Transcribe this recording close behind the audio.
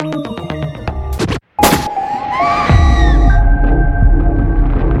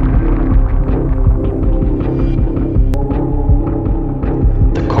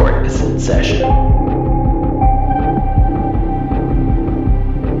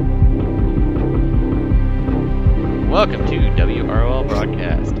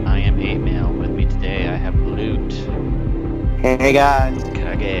Hey guys.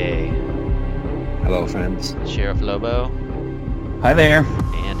 Kage, Hello, friends. Sheriff Lobo, Hi there.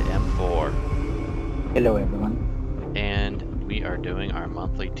 and M4. Hello everyone. And we are doing our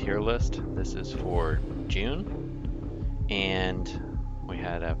monthly tier list. This is for June. And we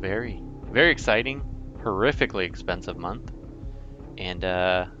had a very, very exciting, horrifically expensive month. And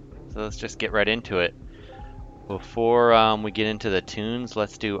so let's just get right into it. Before we get into the tunes,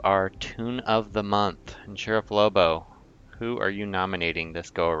 let's do our tune of the month. And Sheriff Lobo, who are you nominating this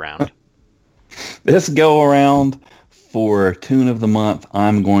go around? This go around for Tune of the Month,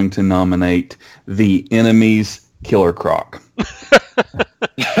 I'm going to nominate The Enemy's Killer Croc.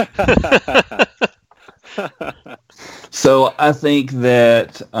 So I think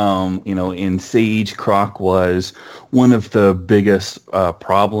that, in Siege, Croc was one of the biggest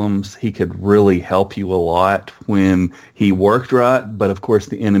problems. He could really help you a lot when he worked right, but of course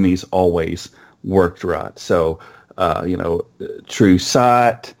the enemies always worked right. So, true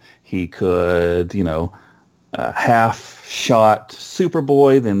sight, he could, half shot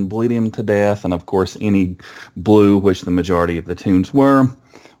Superboy, then bleed him to death, and of course any blue, which the majority of the tunes were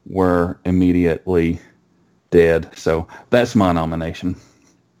immediately dead. So that's my nomination.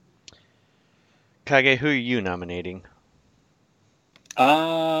 Kage, who are you nominating?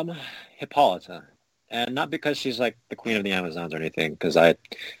 Hippolyta. And not because she's like the queen of the Amazons or anything, because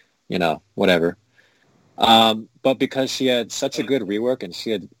whatever. But because she had such a good rework and she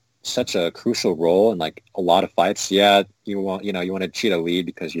had such a crucial role in like a lot of fights. Yeah, you wanted Cheetah lead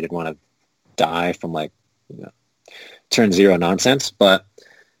because you didn't want to die from turn zero nonsense. But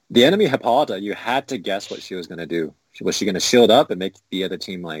the enemy Hippolyta, you had to guess what she was going to do. Was she going to shield up and make the other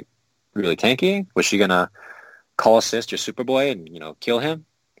team like really tanky? Was she going to call assist your Superboy and kill him?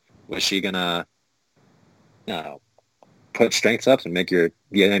 Was she going to put strengths up and make the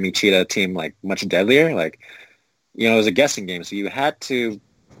enemy Cheetah team like much deadlier? It was a guessing game, so you had to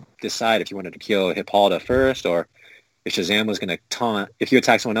decide if you wanted to kill Hippolyta first, or if Shazam was going to taunt. If you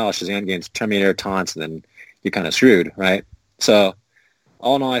attack someone else, Shazam gains Terminator taunts, and then you're kind of screwed, right? So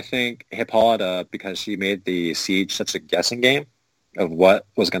all in all, I think Hippolyta, because she made the Siege such a guessing game of what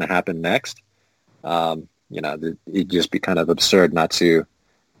was going to happen next, it'd just be kind of absurd not to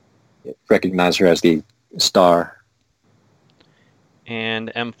recognize her as the star.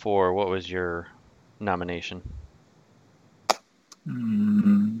 And M4, what was your nomination?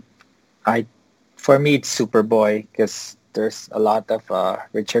 For me, it's Superboy because there's a lot of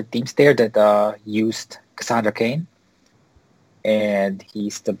Richard teams there that used Cassandra Cain, and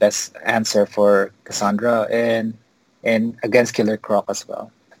he's the best answer for Cassandra and against Killer Croc as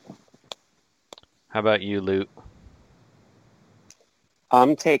well. How about you, Loot?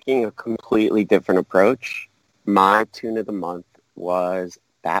 I'm taking a completely different approach. My tune of the month was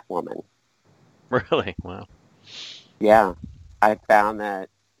Batwoman. Really? Wow. Yeah, I found that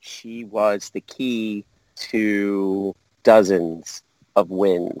she was the key to dozens of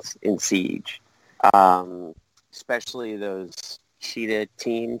wins in Siege, especially those Cheetah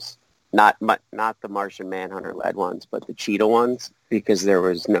teams. Not the Martian Manhunter-led ones, but the Cheetah ones, because there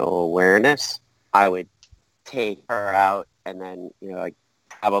was no awareness. I would take her out, and then I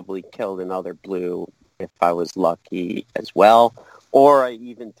probably killed another blue if I was lucky as well. Or I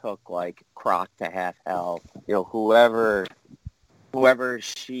even took like Croc to half health. Whoever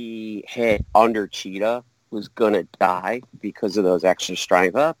she hit under Cheetah was gonna die because of those extra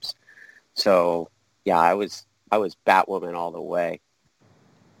strength ups. So yeah, I was Batwoman all the way.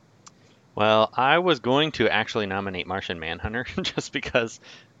 Well, I was going to actually nominate Martian Manhunter just because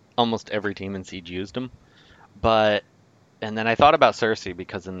almost every team in Siege used him. And then I thought about Cersei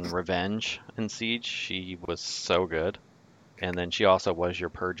because in Revenge in Siege, she was so good. And then she also was your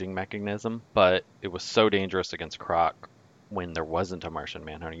purging mechanism, but it was so dangerous against Croc when there wasn't a Martian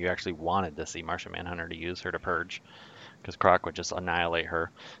Manhunter. You actually wanted to see Martian Manhunter to use her to purge because Croc would just annihilate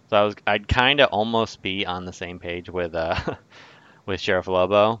her. So I'd kind of almost be on the same page with with Sheriff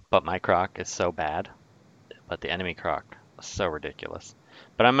Lobo, but my Croc is so bad. But the enemy Croc is so ridiculous.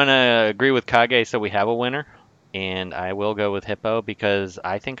 But I'm going to agree with Kage, so we have a winner. And I will go with Hippo because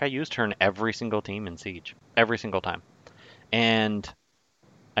I think I used her in every single team in Siege. Every single time. And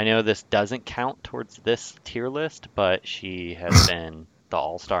I know this doesn't count towards this tier list, but she has been the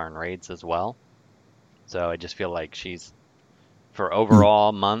all-star in raids as well. So I just feel like she's, for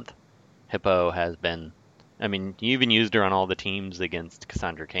overall month, Hippo has been, I mean, you even used her on all the teams against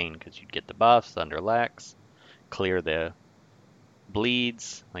Cassandra Cain because you'd get the buffs under Lex, clear the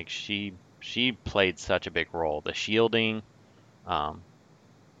bleeds. Like she played such a big role. The shielding, I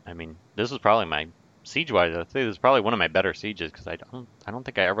mean, this was probably my Siege-wise, I'd say this is probably one of my better Sieges because I don't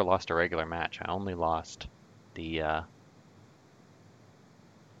think I ever lost a regular match. I only lost the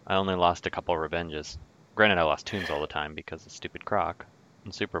I only lost a couple revenges. Granted, I lost tunes all the time because of stupid Croc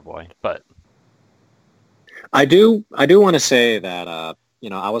and Superboy. But I do want to say that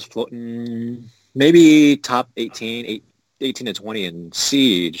I was floating maybe top 18 to 20 in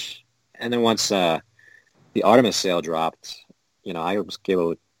Siege, and then once the Artemis sale dropped, I was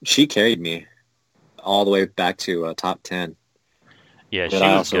able. She carried me all the way back to top 10. yeah, But she I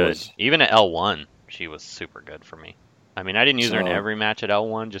was also good. was- Even at L1, she was super good for me. I mean, I didn't use her in So- every match at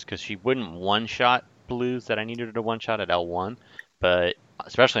L1 just because she wouldn't one-shot blues that I needed her to one-shot at L1, but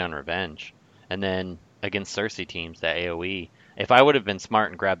especially on Revenge. And then against Cersei teams, that AoE, if I would have been smart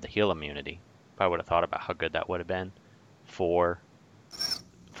and grabbed the heal immunity, if I would have thought about how good that would have been for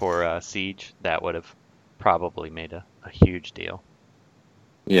Siege, that would have probably made a huge deal.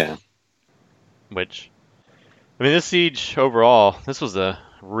 Yeah. Which, I mean, this Siege overall, this was a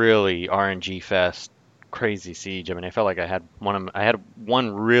really RNG fest, crazy Siege. I mean, I felt like I had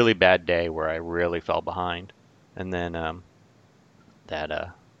one really bad day where I really fell behind, and then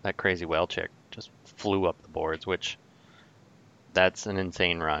that crazy whale chick just flew up the boards, which that's an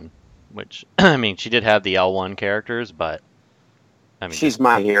insane run. Which I mean, she did have the L1 characters, but I mean, She's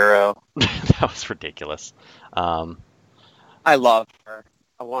my hero. that was ridiculous. I love her.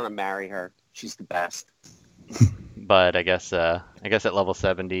 I want to marry her. She's the best. But I guess at level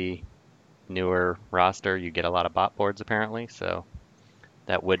 70, newer roster, you get a lot of bot boards apparently, so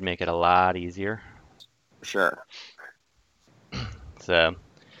that would make it a lot easier. Sure. So a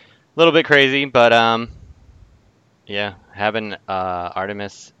little bit crazy, but yeah, having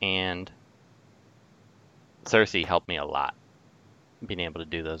Artemis and Cersei helped me a lot, being able to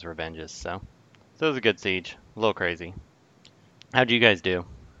do those revenges. So it was a good siege, a little crazy. How'd you guys do?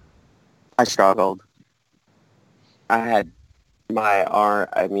 I struggled. I had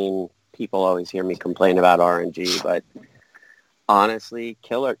I mean, people always hear me complain about RNG, but honestly,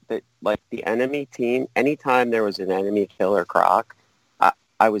 the enemy team, anytime there was an enemy killer Croc,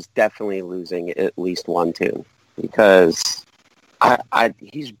 I was definitely losing at least one tune because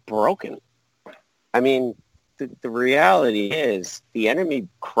he's broken. I mean, the reality is the enemy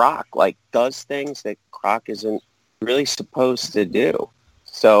Croc does things that Croc isn't really supposed to do.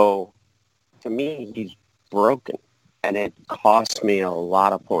 So to me, he's broken, and it cost me a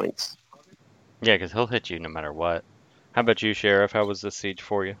lot of points. Yeah, because he'll hit you no matter what. How about you, Sheriff? How was this siege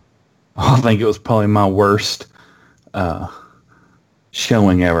for you? I think it was probably my worst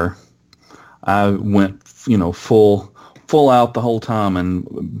showing ever. I went, full out the whole time and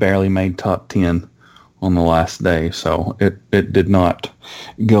barely made top 10 on the last day. So it did not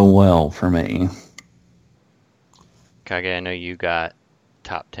go well for me. Kage, I know you got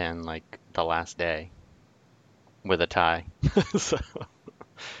top 10 the last day with a tie. So,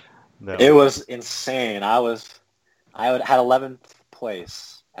 no. It was insane. I had 11th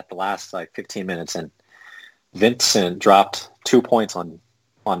place at the last 15 minutes, and Vincent dropped 2 points on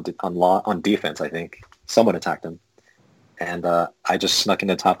defense. I think someone attacked him, and I just snuck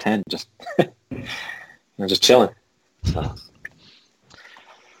into top 10, just just chilling. So.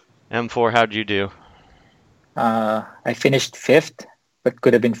 M4, how'd you do? I finished 5th, but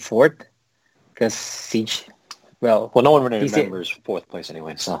could have been 4th because Siege. Well, no one really DCL remembers 4th place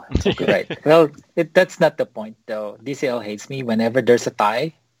anyway, so it's okay. Right. Well, that's not the point, though. DCL hates me. Whenever there's a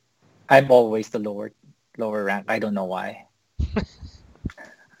tie, I'm always the lower rank. I don't know why.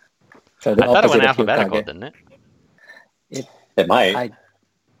 So the I thought it went opposite of alphabetical, Hokage. didn't it? It might.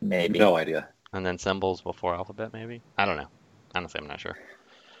 Maybe. No idea. And then symbols before alphabet, maybe? I don't know. Honestly, I'm not sure.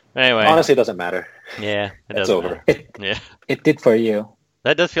 Anyway. Honestly, it doesn't matter. Yeah, it It's doesn't over. matter. Yeah. It did for you.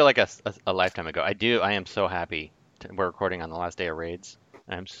 That does feel like a lifetime ago. I am so happy we're recording on the last day of raids.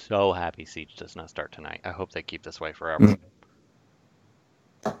 I'm so happy Siege does not start tonight. I hope they keep this way forever.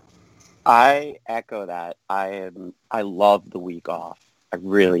 I echo that. I love the week off. I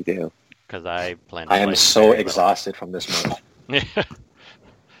really do. Because I plan to I am play so very little. exhausted from this month. Yeah.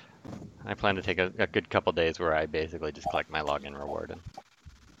 I plan to take a good couple days where I basically just collect my login reward and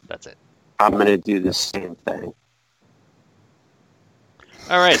that's it. I'm going to do the same thing.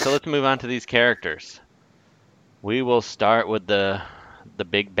 All right, so let's move on to these characters. We will start with the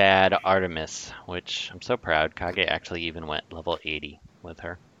big bad Artemis, which I'm so proud. Kage actually even went level 80 with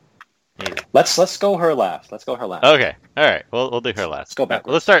her. Let's go her last. Let's go her last. Okay, all right, we'll do her last. Let's go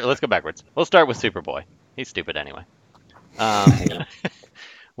backwards. Let's go backwards. We'll start with Superboy. He's stupid anyway.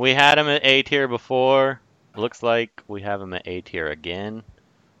 We had him at A tier before. Looks like we have him at A tier again.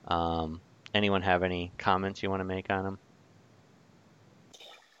 Anyone have any comments you want to make on him?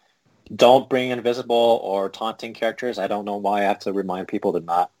 Don't bring invisible or taunting characters. I don't know why I have to remind people to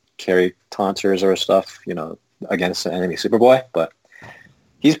not carry taunters or stuff, against the enemy Superboy. But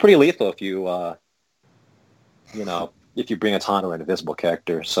He's pretty lethal if you, if you bring a taunt or an invisible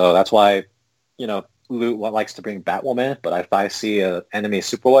character. So that's why, Loot likes to bring Batwoman, but if I see an enemy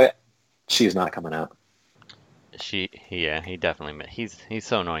Superboy, she's not coming out. He definitely he's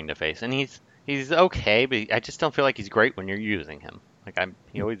so annoying to face, and he's okay, but I just don't feel like he's great when you're using him.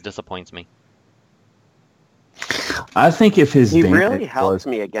 He always disappoints me. I think if his He damage really helped was,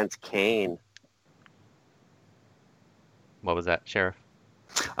 me against Kane. What was that, Sheriff?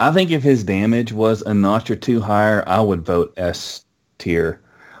 I think if his damage was a notch or two higher, I would vote S tier.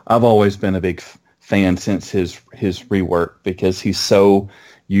 I've always been a big fan since his rework because he's so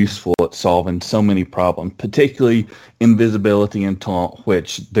useful at solving so many problems, particularly invisibility and taunt,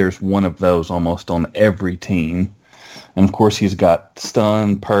 which there's one of those almost on every team. And of course, he's got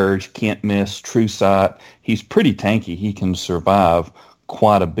stun, purge, can't miss, true sight. He's pretty tanky. He can survive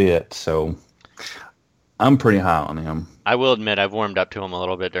quite a bit, so I'm pretty high on him. I will admit I've warmed up to him a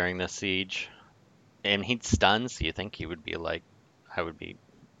little bit during this siege, and he'd stun, so you think he would be like, I would be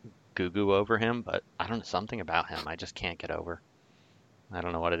goo over him, but I don't know, something about him I just can't get over. I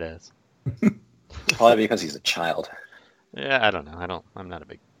don't know what it is. Probably because he's a child. Yeah, I don't know. I'm not a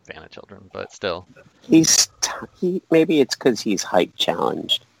big fan of children, but still. Maybe it's because he's height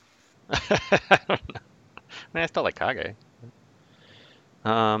challenged. I don't know. I mean, I still like Kage.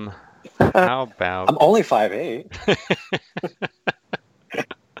 How about... I'm only 5'8".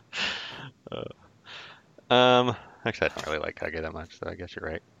 Actually, I don't really like Kage that much, so I guess you're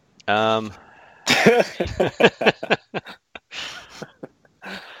right. All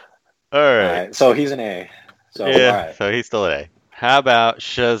right. So he's an A. So yeah, all right. So he's still an A. How about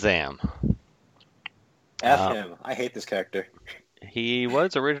Shazam? F him. I hate this character. He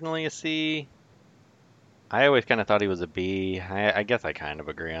was originally a C. I always kind of thought he was a B. I guess I kind of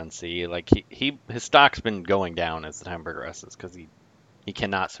agree on C. Like his stock's been going down as the time progresses because he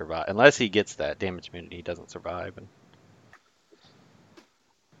cannot survive unless he gets that damage immunity. He doesn't survive. And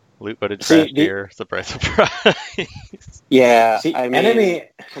Loot voted trash here. Surprise, surprise. Yeah, See, I mean, enemy.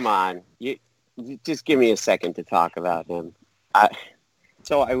 Come on, you just give me a second to talk about him. I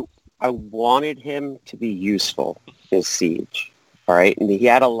wanted him to be useful in Siege, all right, and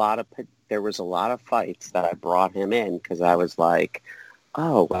there was a lot of fights that I brought him in because I was like,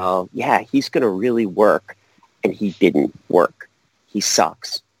 oh well, yeah, he's gonna really work, and he didn't work. He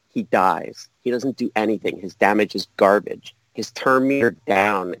sucks. He dies. He doesn't do anything. His damage is garbage. His turn meter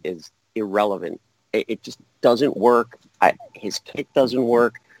down is irrelevant. It just doesn't work. His kit doesn't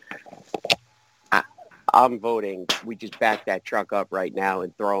work. I'm voting. We just back that truck up right now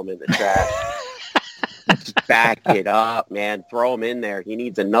and throw him in the trash. Just back it up, man. Throw him in there. He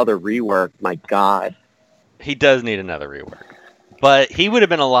needs another rework. My God. He does need another rework. But he would have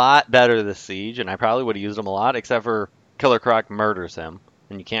been a lot better this Siege, and I probably would have used him a lot, except for Killer Croc murders him,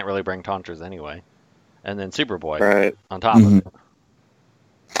 and you can't really bring Taunters anyway. And then Superboy on top of it.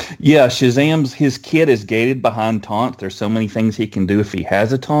 Yeah, his kit is gated behind taunt. There's so many things he can do if he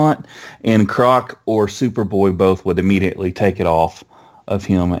has a taunt, and Croc or Superboy both would immediately take it off of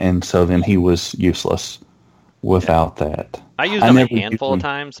him, and so then he was useless without that. I used him a handful of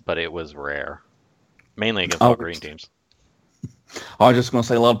times, but it was rare. Mainly against all green teams. I was just going to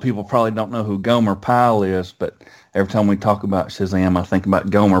say a lot of people probably don't know who Gomer Pyle is, but every time we talk about Shazam, I think about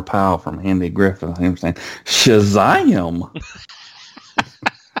Gomer Pyle from Andy Griffith. I'm saying, Shazam!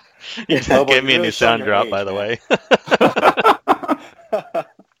 You just gave me a new sound drop, by the way.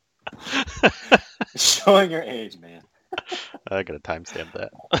 Showing your age, man. I gotta timestamp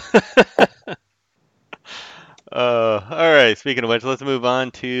that. All right. Speaking of which, let's move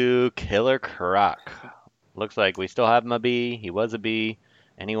on to Killer Croc. Looks like we still have him a B. He was a B.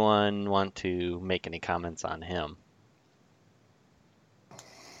 Anyone want to make any comments on him?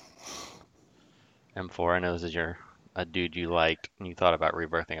 M4, I know this is a dude you liked and you thought about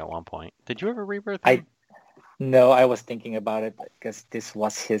rebirthing at one point. Did you ever rebirth him? No, I was thinking about it because this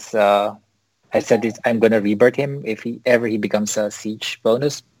was his. I said I'm going to rebirth him if he becomes a Siege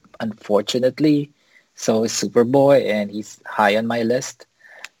bonus. Unfortunately, so is Superboy, and he's high on my list.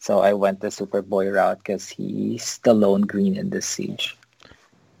 So I went the Superboy route because he's the lone green in this Siege.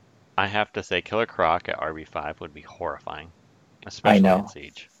 I have to say, Killer Croc at RB5 would be horrifying, especially in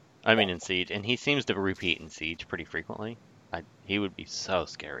Siege. I mean, in Siege, and he seems to repeat in Siege pretty frequently. He would be so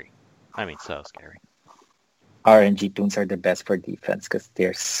scary. I mean, so scary. RNG tunes are the best for defense because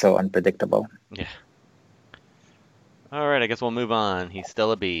they're so unpredictable. Yeah. All right, I guess we'll move on. He's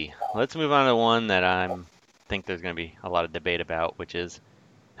still a B. Let's move on to one that I think there's going to be a lot of debate about, which is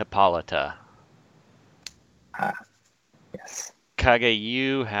Hippolyta. Yes. Kage,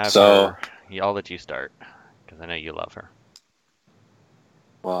 you have her. I'll let you start because I know you love her.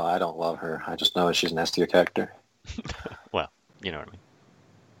 Well, I don't love her. I just know she's an S tier character. Well, you know what I mean.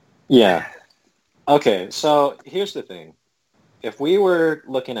 Yeah. Okay, so here's the thing. If we were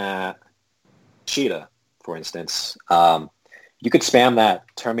looking at Cheetah, for instance, you could spam that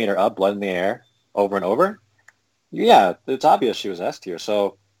turn meter up, blood in the air, over and over. Yeah, it's obvious she was S tier.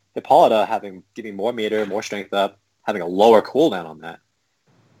 So Hippolyta giving more meter, more strength up, having a lower cooldown on that.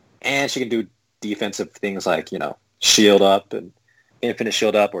 And she can do defensive things like, shield up and infinite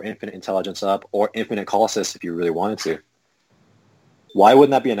shield up or infinite intelligence up or infinite call assist if you really wanted to. Why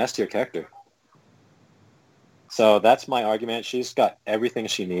wouldn't that be an S tier character? So that's my argument. She's got everything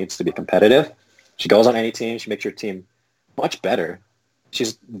she needs to be competitive. She goes on any team. She makes your team much better.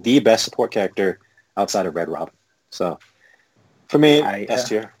 She's the best support character outside of Red Robin. So for me, S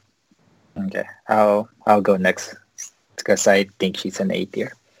tier. Okay, I'll go next because I think she's an A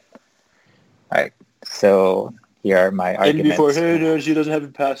tier. All right, so here are my arguments. And before her, she doesn't have a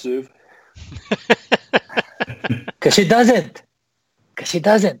passive. Because she doesn't.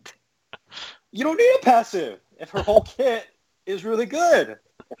 You don't need a passive if her whole kit is really good.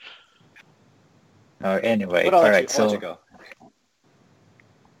 Anyway, But I'll all let right. you, I'll let you go.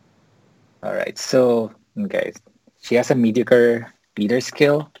 All right, so okay, she has a mediocre leader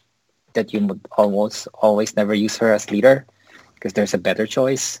skill that you would almost always never use her as leader because there's a better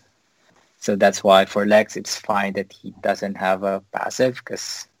choice. So that's why for Lex, it's fine that he doesn't have a passive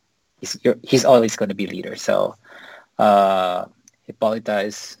because he's always going to be leader. So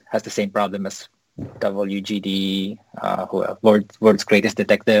Hippolyta has the same problem as WGD, World's Greatest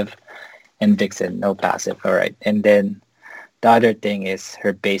Detective, and Vixen, no passive. All right, and then the other thing is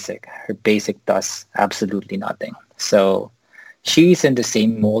her basic. Her basic does absolutely nothing. So she's in the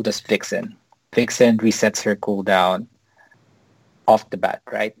same mold as Vixen. Vixen resets her cooldown off the bat,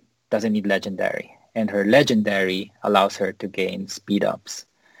 right? Doesn't need legendary. And her legendary allows her to gain speed ups.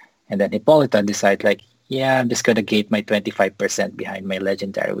 And then Hippolyta decides I'm just going to gate my 25% behind my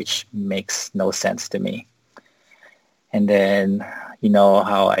legendary, which makes no sense to me. And then, you know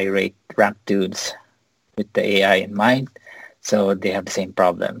how I rate ramp dudes with the AI in mind. So they have the same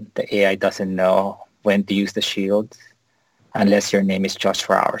problem. The AI doesn't know when to use the shields unless your name is Josh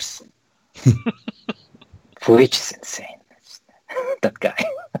for hours. Which is insane. That guy.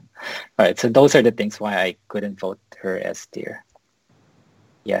 All right, so those are the things why I couldn't vote her S tier.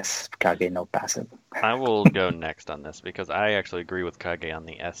 Yes, Kage, no passive. I will go next on this because I actually agree with Kage on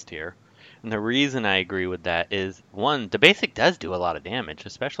the S tier. And the reason I agree with that is, one, the basic does do a lot of damage,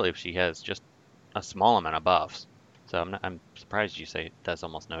 especially if she has just a small amount of buffs. So I'm surprised you say it does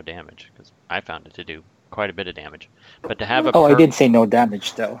almost no damage because I found it to do quite a bit of damage. But to have a I did say no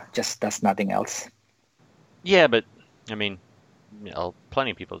damage though, just does nothing else. Yeah, but I mean,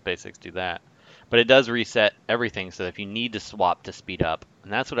 plenty of people's basics do that. But it does reset everything, so if you need to swap to speed up,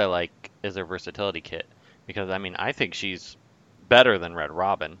 and that's what I like is her versatility kit. Because, I mean, I think she's better than Red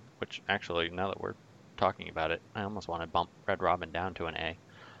Robin, which actually, now that we're talking about it, I almost want to bump Red Robin down to an A.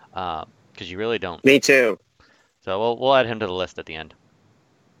 Because you really don't. Me too. So we'll add him to the list at the end.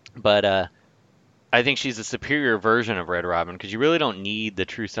 But I think she's a superior version of Red Robin, because you really don't need the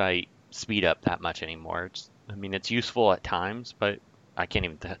True Sight speed up that much anymore. It's useful at times, but I can't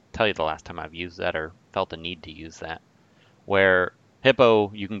even tell you the last time I've used that or felt the need to use that. Where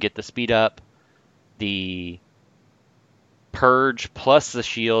Hippo, you can get the speed up, the purge plus the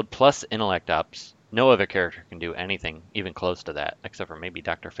shield plus intellect ups. No other character can do anything even close to that, except for maybe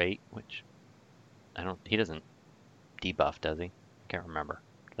Dr. Fate, which he doesn't debuff, does he? I can't remember.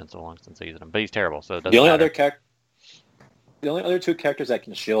 It's been so long since I used him, but he's terrible, so it doesn't matter. The only other two characters that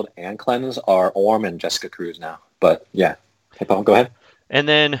can shield and cleanse are Orm and Jessica Cruz now. But yeah, Hippo, go ahead. And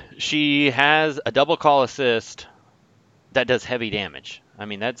then she has a double call assist that does heavy damage. I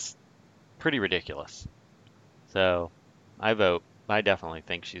mean, that's pretty ridiculous. So I vote. I definitely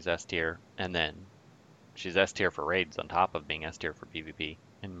think she's S tier, and then she's S tier for raids on top of being S tier for PvP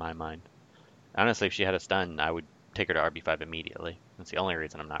in my mind. Honestly, if she had a stun, I would take her to RB5 immediately. That's the only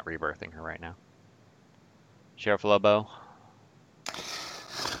reason I'm not rebirthing her right now. Sheriff Lobo?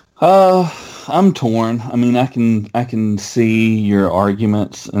 I'm torn. I mean, I can see your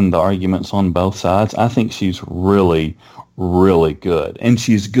arguments and the arguments on both sides. I think she's really, really good, and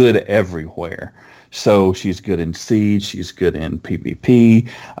she's good everywhere. So she's good in Siege. She's good in PvP.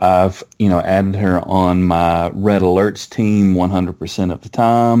 I've added her on my Red Alerts team 100% of the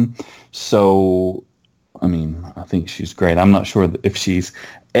time. So I mean, I think she's great. I'm not sure if she's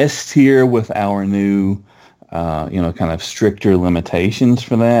S tier with our new kind of stricter limitations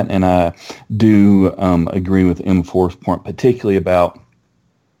for that. And I do agree with M4's point, particularly about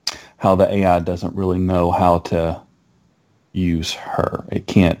how the AI doesn't really know how to use her. It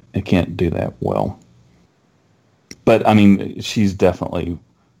can't do that well. But I mean, she's definitely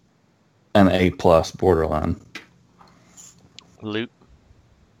an A+ borderline. Loot.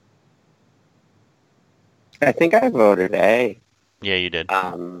 I think I voted A. Yeah, you did.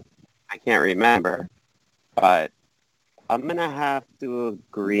 I can't remember, but I'm going to have to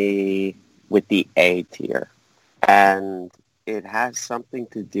agree with the A tier. And it has something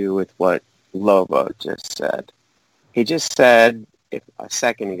to do with what Lobo just said. He just said a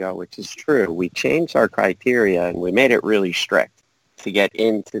second ago, which is true, we changed our criteria and we made it really strict to get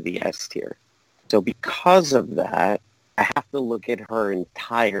into the S tier. So because of that, I have to look at her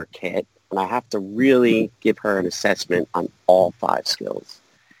entire kit and I have to really give her an assessment on all 5 skills.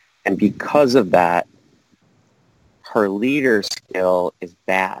 And because of that, her leader skill is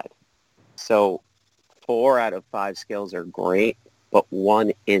bad. So 4 out of 5 skills are great, but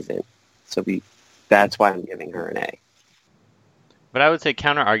 1 isn't. So that's why I'm giving her an A. But I would say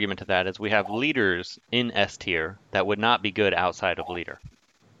counter argument to that is we have leaders in S tier that would not be good outside of leader.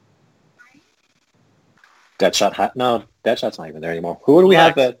 Deadshot. No, Deadshot's not even there anymore. Who do we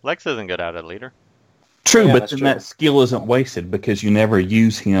have that? Lex isn't good out of leader. True, Yeah, but that's then true. that skill isn't wasted because you never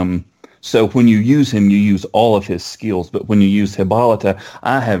use him. So when you use him, you use all of his skills. But when you use Hippolyta,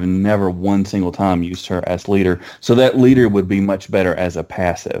 I have never one single time used her as leader. So that leader would be much better as a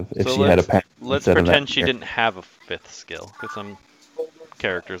passive if So she had a passive. Let's instead of pretend that she tier. didn't have a 5th skill, because some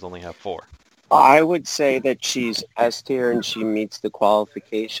characters only have 4. I would say that she's S tier and she meets the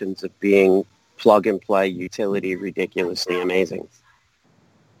qualifications of being plug-and-play utility ridiculously amazing.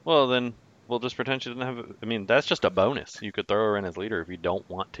 Well, then we'll just pretend she didn't have. I mean, that's just a bonus. You could throw her in as leader if you don't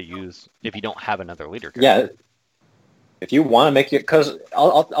have another leader character. Yeah. If you want to make it, because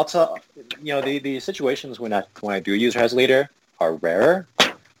I'll tell the situations when I do use her as leader are rarer,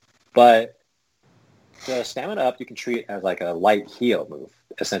 but the stamina up you can treat as like a light heal move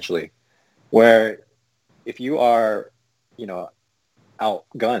essentially, where if you are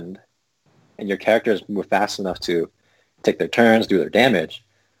outgunned and your characters move fast enough to take their turns, do their damage,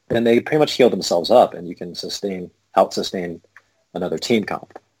 then they pretty much heal themselves up and you can out-sustain another team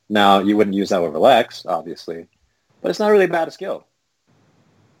comp. Now, you wouldn't use that over Lex, obviously, but it's not really bad a skill.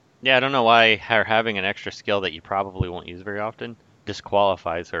 Yeah, I don't know why her having an extra skill that you probably won't use very often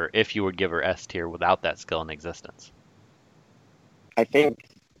disqualifies her if you would give her S tier without that skill in existence. I think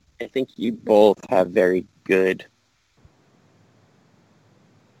you both have very good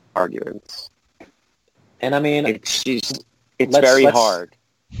arguments. And I mean, It's let's- very let's- hard.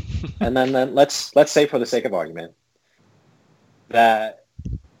 and then let's say for the sake of argument that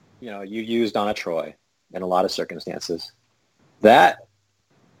you used Donna Troy in a lot of circumstances. That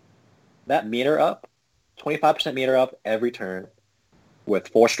meter up, 25% meter up every turn with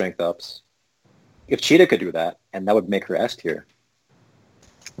 4 strength ups. If Cheetah could do that, and that would make her S tier,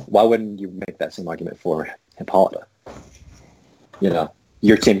 why wouldn't you make that same argument for Hippolyta?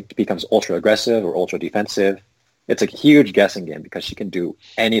 Your team becomes ultra aggressive or ultra defensive. It's a huge guessing game because she can do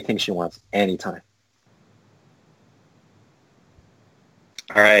anything she wants anytime.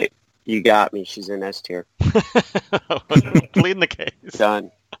 All right, you got me. She's in S tier. Pleading the case.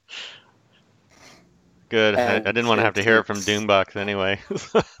 Done. Good. I And didn't want to have to hear it from since Doombox anyway.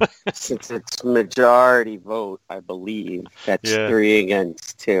 Since it's majority vote, I believe that's Yeah. 3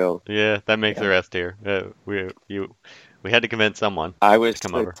 against 2. Yeah, that makes her S tier. We had to convince someone. I was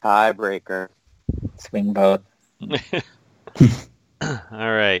Come the over. tiebreaker. Swing vote. All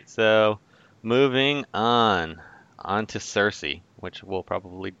right, so moving on to Cersei, which we'll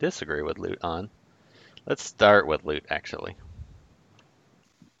probably disagree with Loot on. Let's start with Loot, actually.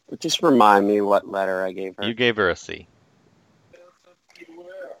 Just remind me what letter I gave her. You gave her a C.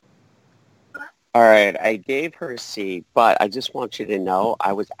 All right, I gave her a C, but I just want you to know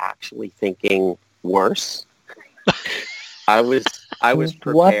I was actually thinking worse. I was What?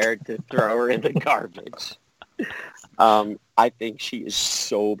 prepared to throw her in the garbage. I think she is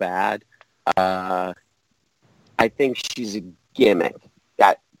so bad. I think she's a gimmick.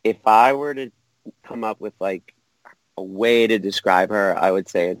 That if I were to come up with like a way to describe her, I would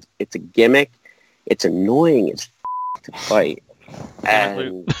say it's a gimmick. It's annoying as to fight.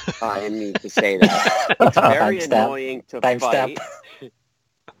 And I need to say that. It's very Timestamp. annoying to Timestamp. fight.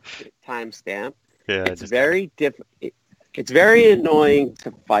 Timestamp. Yeah, It's very It's very annoying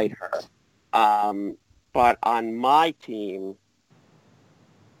to fight her. But on my team,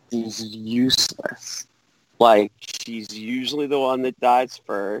 she's useless. Like, she's usually the one that dies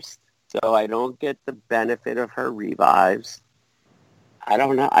first, so I don't get the benefit of her revives. I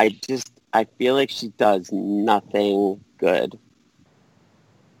don't know. I feel like she does nothing good.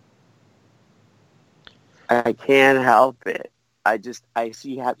 I can't help it.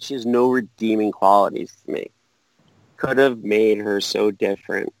 She has no redeeming qualities to me. Could have made her so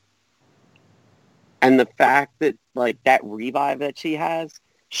different. And the fact that, like, that revive that she has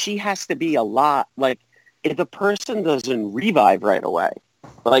to be a lot, like, if the person doesn't revive right away,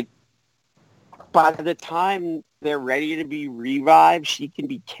 like, by the time they're ready to be revived, she can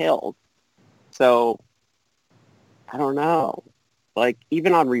be killed. So, I don't know. Like,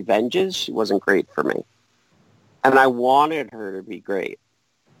 even on Revenges, she wasn't great for me. And I wanted her to be great.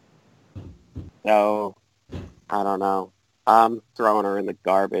 So, I don't know. I'm throwing her in the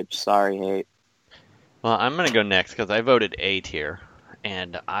garbage. Sorry, Hate. Well, I'm going to go next because I voted A tier,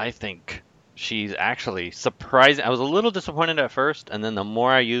 and I think she's actually surprising. I was a little disappointed at first, and then the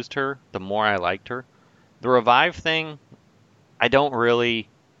more I used her, the more I liked her. The revive thing, I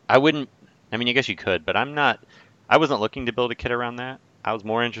wouldn't, I mean, I guess you could, but I wasn't looking to build a kit around that. I was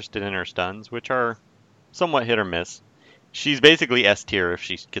more interested in her stuns, which are somewhat hit or miss. She's basically S tier if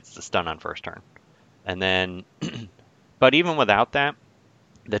she gets the stun on first turn. And then, but even without that,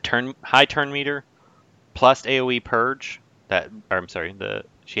 the high turn meter plus AoE purge,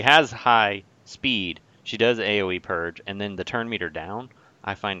 she has high speed, she does AoE purge, and then the turn meter down,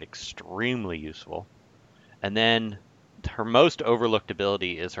 I find extremely useful. And then her most overlooked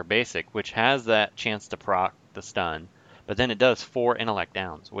ability is her basic, which has that chance to proc the stun, but then it does 4 intellect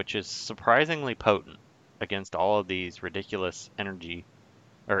downs, which is surprisingly potent against all of these ridiculous energy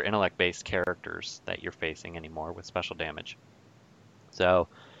or intellect-based characters that you're facing anymore with special damage. So,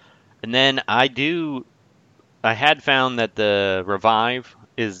 and then I had found that the revive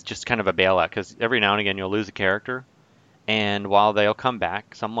is just kind of a bailout, because every now and again you'll lose a character, and while they'll come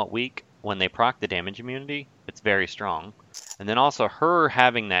back somewhat weak, when they proc the damage immunity, it's very strong. And then also her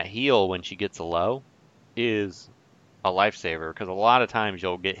having that heal when she gets low is a lifesaver, because a lot of times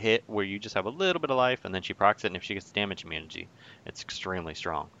you'll get hit where you just have a little bit of life, and then she procs it, and if she gets damage immunity, it's extremely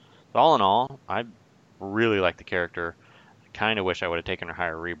strong. So all in all, I really like the character. I kind of wish I would have taken her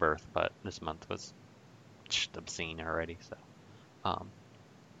higher rebirth, but this month was just obscene already. So,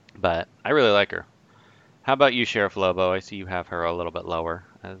 but I really like her. How about you, Sheriff Lobo? I see you have her a little bit lower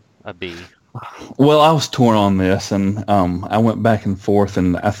as a B. Well, I was torn on this, and I went back and forth,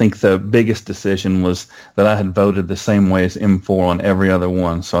 and I think the biggest decision was that I had voted the same way as M4 on every other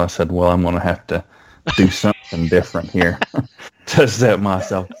one. So I said, well, I'm going to have to do something different here to set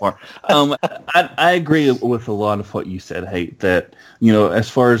myself apart. I agree with a lot of what you said, Hate, that, as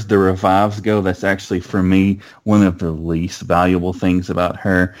far as the revives go, that's actually, for me, one of the least valuable things about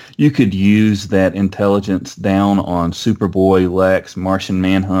her. You could use that intelligence down on Superboy, Lex, Martian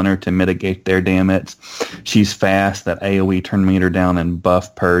Manhunter to mitigate their damage. She's fast. That AoE turn meter down and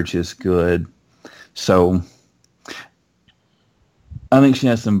buff purge is good. So I think she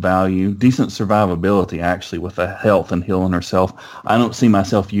has some value, decent survivability, actually, with the health and healing herself. I don't see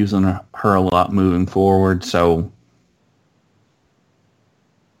myself using her a lot moving forward, so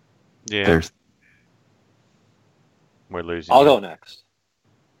yeah, we're losing. I'll go next.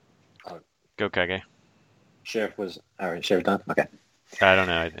 Go, Kage. Sheriff was... All right, Sheriff done? Okay. I don't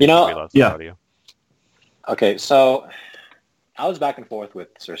know. I think we lost the audio. Okay, so I was back and forth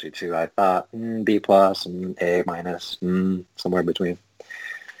with Cersei too. I thought B plus and A minus, somewhere in between.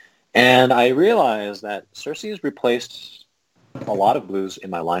 And I realized that Cersei has replaced a lot of blues in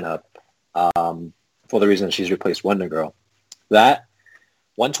my lineup for the reason she's replaced Wonder Girl. That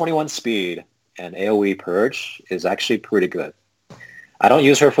 121 speed and AoE purge is actually pretty good. I don't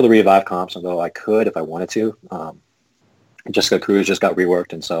use her for the revive comps, although I could if I wanted to. Jessica Cruz just got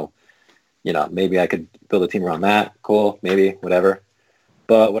reworked, and so maybe I could build a team around that. Cool, maybe, whatever.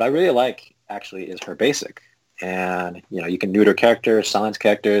 But what I really like, actually, is her basic. And, you can neuter characters, silence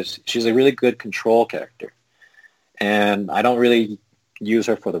characters. She's a really good control character. And I don't really use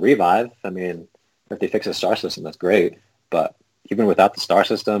her for the revive. I mean, if they fix the star system, that's great. But even without the star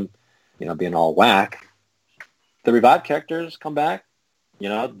system, being all whack, the revive characters come back.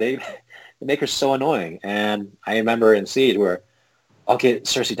 They make her so annoying. And I remember in Siege where I'll get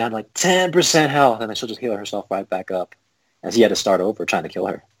Cersei down to like 10% health, and then she'll just heal herself right back up, as he had to start over trying to kill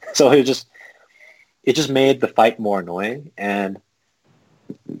her. So it just made the fight more annoying, and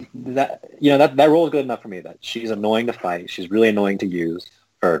that role is good enough for me. That she's annoying to fight, she's really annoying to use,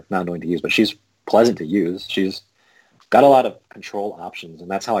 or not annoying to use, but she's pleasant to use. She's got a lot of control options,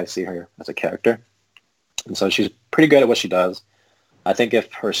 and that's how I see her as a character. And so she's pretty good at what she does. I think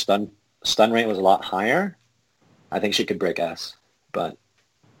if her stun rate was a lot higher, I think she could break ass. But,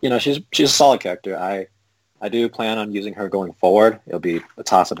 she's a solid character. I do plan on using her going forward. It'll be a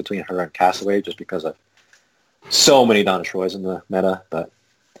toss-up between her and Castaway just because of so many Donna Troys in the meta. But,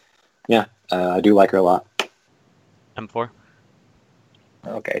 yeah, I do like her a lot. M4.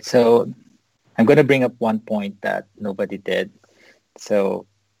 Okay, so I'm going to bring up one point that nobody did. So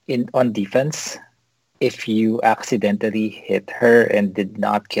on defense, if you accidentally hit her and did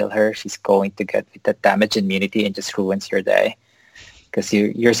not kill her, she's going to get the damage immunity and just ruins your day. Because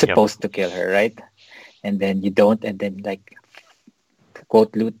you're supposed to kill her, right? And then you don't, and then like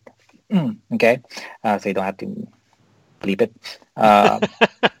quote loot. Okay, so you don't have to bleep it.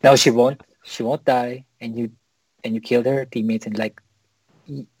 No, she won't. She won't die, and you killed her teammates, and like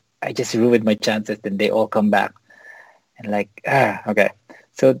I just ruined my chances. Then they all come back, and like okay.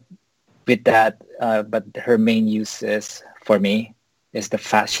 So with that, but her main use is for me is the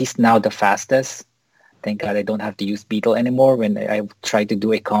fast. She's now the fastest. Thank God I don't have to use Beetle anymore when I try to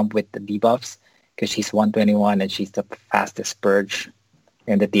do a comp with the debuffs because she's 121 and she's the fastest purge.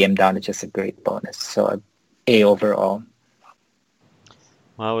 And the DM down is just a great bonus. So A overall.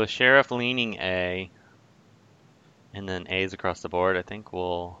 Well, with Sheriff leaning A, and then A's across the board, I think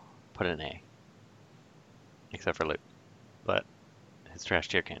we'll put an A. Except for Luke. But his trash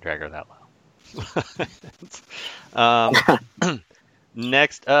tier can't drag her that low.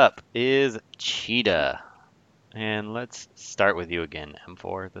 Next up is Cheetah. And let's start with you again,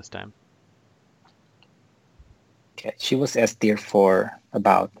 M4 this time. Okay, she was S tier for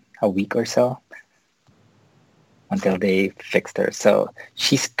about a week or so until they fixed her. So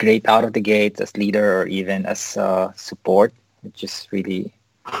she's great out of the gates as leader or even as support, which is really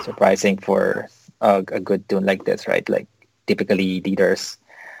surprising for a good tune like this, right? Like typically leaders,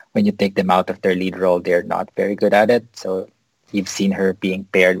 when you take them out of their lead role, they're not very good at it. So you've seen her being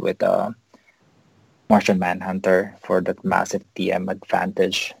paired with Martian Manhunter for that massive TM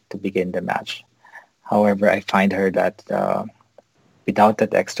advantage to begin the match. However, I find her that without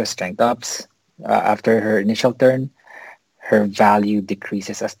that extra strength ups, after her initial turn, her value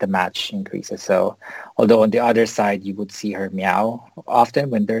decreases as the match increases. So although on the other side, you would see her meow often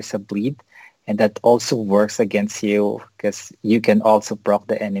when there's a bleed, and that also works against you because you can also proc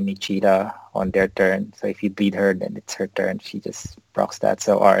the enemy Cheetah on their turn. So if you bleed her, then it's her turn. She just procs that.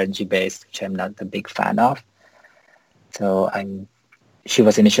 So RNG based, which I'm not a big fan of. So she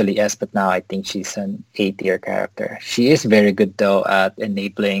was initially S, but now I think she's an A tier character. She is very good though at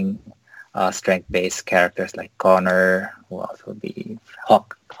enabling strength-based characters like Connor, who else would be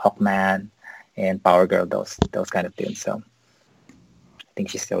Hawkman, and Power Girl. Those kind of tunes. So I think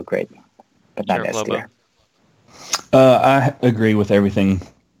she's still great, but not S tier. I agree with everything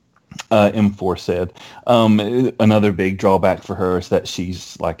M4 said. Another big drawback for her is that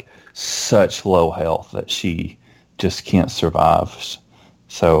she's like such low health that she just can't survive.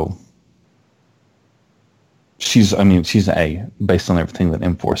 So she's an A based on everything that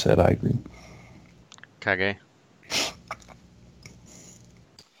M4 said. I agree. Kage.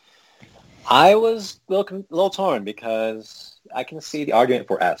 I was a little torn because I can see the argument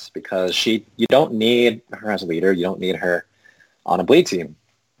for S because you don't need her as a leader. You don't need her on a bleed team.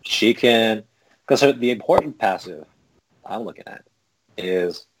 She can, because the important passive I'm looking at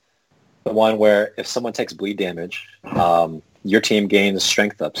is the one where if someone takes bleed damage, your team gains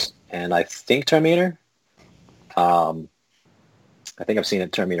strength ups. And I think Terminator, I think I've seen a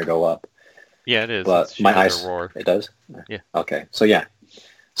Terminator go up. Yeah, it is. But my eyes, it does? Yeah. Okay, so yeah.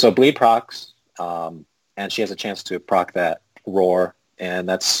 So bleed procs, and she has a chance to proc that roar, and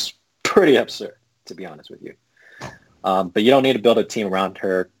that's pretty absurd, to be honest with you. But you don't need to build a team around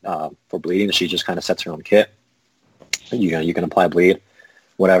her for bleeding. She just kind of sets her own kit. You can apply bleed,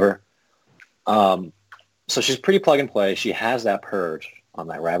 whatever. So she's pretty plug and play. She has that purge on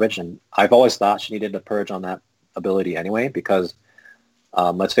that Ravage, and I've always thought she needed the purge on that ability anyway because,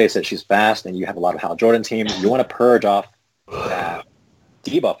 let's face it, she's fast, and you have a lot of Hal Jordan teams. You want to purge off that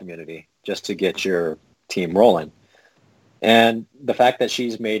debuff immunity just to get your team rolling. And the fact that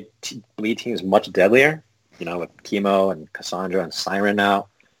she's made bleed teams much deadlier, with Chemo and Cassandra and Siren now,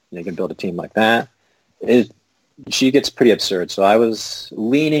 you can build a team like that. She gets pretty absurd. So I was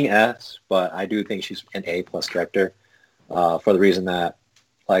leaning S, but I do think she's an A+ character for the reason that,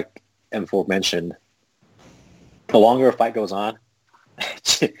 like M4 mentioned, the longer a fight goes on,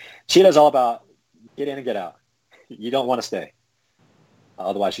 Cheetah's all about get in and get out. You don't want to stay.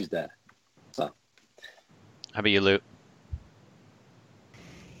 Otherwise, she's dead. So, how about you, Luke?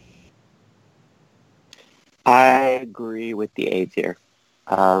 I agree with the A tier.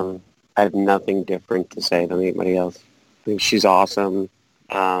 I have nothing different to say than anybody else. I think she's awesome.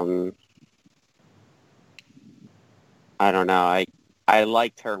 I don't know. I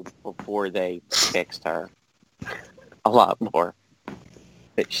liked her before they fixed her a lot more.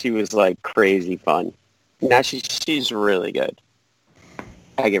 But she was like crazy fun. Now she's really good.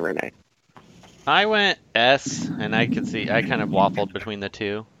 I give her an A. I went S, and I could see I kind of waffled between the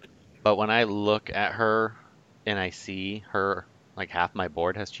two. But when I look at her and I see her, like half my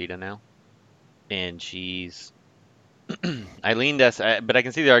board has Cheetah now, and she's I leaned S, but I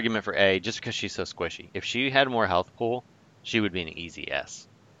can see the argument for A just because she's so squishy. If she had more health pool, she would be an easy S.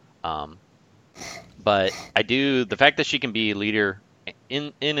 Um, but the fact that she can be leader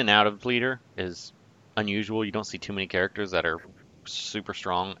in and out of leader is unusual. You don't see too many characters that are super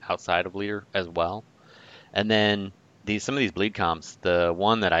strong outside of leader as well. And then some of these bleed comps, the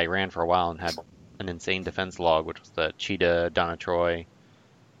one that I ran for a while and had an insane defense log, which was the Cheetah, Donna Troy,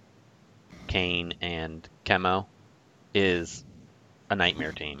 Kane, and Chemo, is a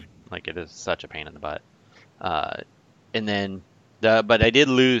nightmare team. Like, it is such a pain in the butt. And then but I did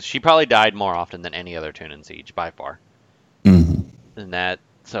lose. She probably died more often than any other tune in Siege by far. Mm-hmm. And that,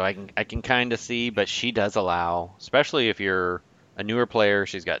 so I can kind of see, but she does allow, especially if you're a newer player,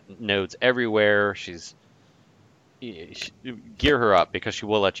 she's got nodes everywhere. Gear her up because she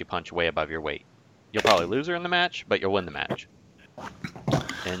will let you punch way above your weight. You'll probably lose her in the match, but you'll win the match.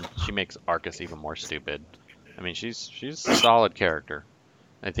 And she makes Arcus even more stupid. I mean, she's a solid character.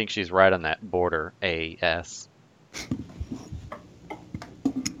 I think she's right on that border AS.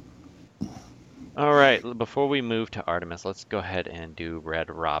 All right, before we move to Artemis, let's go ahead and do Red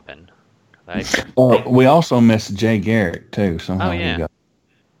Robin. We also missed Jay Garrick too. Somehow Oh, yeah.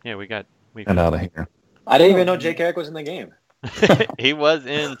 we got out of here. I didn't even know Jake Garrick was in the game. He was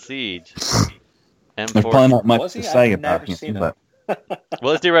in Siege. There's probably not much Was he? to say I've about never him, seen him. but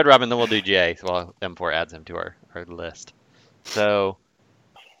Well, let's do Red Robin, then we'll do Jay. So M4 adds him to our list. So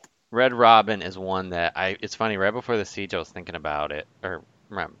Red Robin is one that it's funny, right before the Siege I was thinking about it, or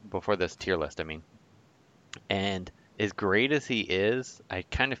before this tier list, I mean. And as great as he is, I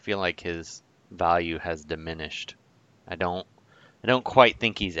kind of feel like his value has diminished. I don't quite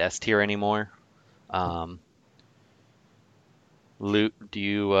think he's S tier anymore. Loot,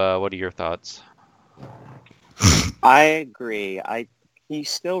 what are your thoughts? I agree. He's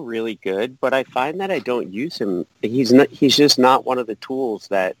still really good, but I find that I don't use him. He's just not one of the tools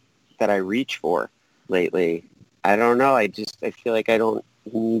that I reach for lately. I don't know. I feel like I don't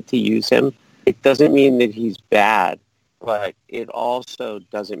need to use him. It doesn't mean that he's bad, but it also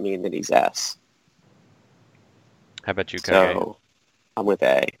doesn't mean that he's S. How about you, Kage? So I'm with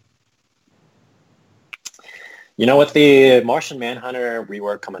A. You know, with the Martian Manhunter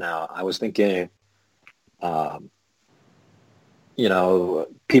rework coming out, I was thinking, you know,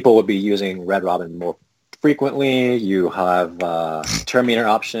 people would be using Red Robin more frequently. You have Terminator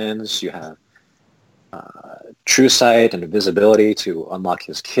options. You have True Sight and Invisibility to unlock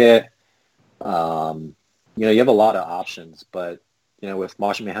his kit. You know, you have a lot of options, but, you know, with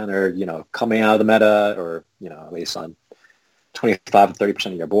Martian Manhunter, you know, coming out of the meta, or, you know, at least on 25 to 30%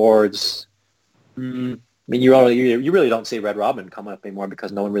 of your boards, I mean, you really don't see Red Robin come up anymore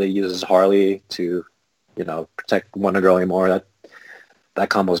because no one really uses Harley to, you know, protect Wonder Girl anymore. That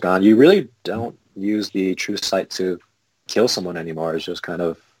combo's gone. You really don't use the True Sight to kill someone anymore. It's just kind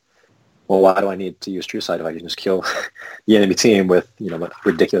of, well, why do I need to use True Sight if I can just kill the enemy team with, you know, a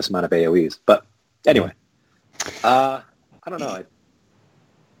ridiculous amount of AoEs? But anyway, I don't know.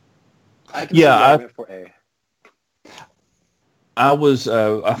 I can see the argument for A.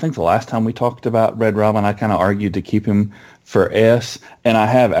 I think the last time we talked about Red Robin, I kind of argued to keep him for S, and I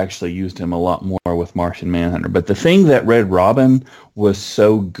have actually used him a lot more with Martian Manhunter. But the thing that Red Robin was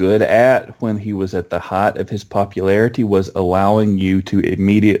so good at when he was at the height of his popularity was allowing you to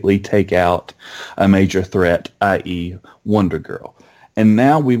immediately take out a major threat, i.e. Wonder Girl. And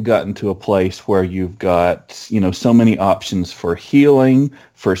now we've gotten to a place where you've got, you know, so many options for healing,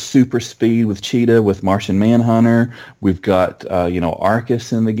 for super speed with Cheetah, with Martian Manhunter. We've got, you know,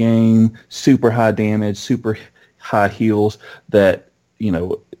 Arcus in the game, super high damage, super high heals that, you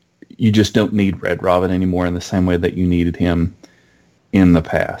know, you just don't need Red Robin anymore in the same way that you needed him in the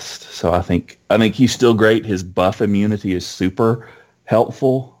past. So I think he's still great. His buff immunity is super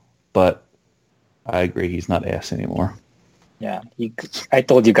helpful, but I agree he's not S anymore. Yeah, I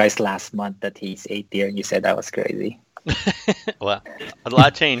told you guys last month that he's 8 tier, and you said that was crazy. Well, a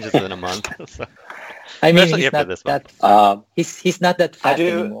lot changes in a month. So. I mean, Especially he's after not this that. month. He's not that fat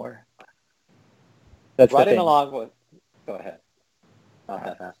anymore. That's Right the in thing. along with. Go ahead. Not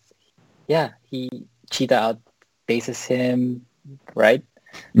that fast. Yeah, Cheetah outpaces him, right?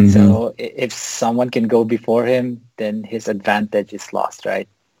 Mm-hmm. So if someone can go before him, then his advantage is lost, right?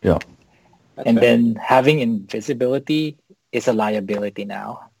 Yeah. That's And fair. then having invisibility is a liability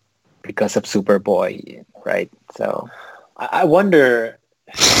now because of Superboy, right? So I wonder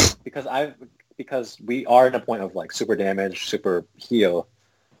because we are at a point of like super damage, super heal.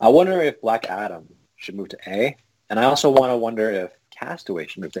 I wonder if Black Adam should move to A, and I also want to wonder if Castaway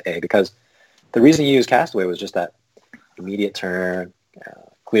should move to A, because the reason you use Castaway was just that immediate turn,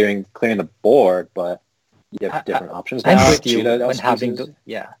 clearing the board, but you have different options now. I'm with you Cheetah when having uses-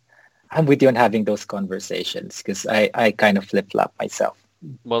 I'm with you on having those conversations because I kind of flip flop myself.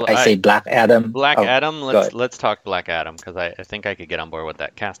 Well, I say Black Adam. Black Oh, Adam. go Let's ahead. let's talk Black Adam because I think I could get on board with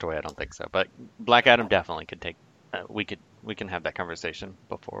that. Castaway, I don't think so, but Black Adam definitely could take. We can have that conversation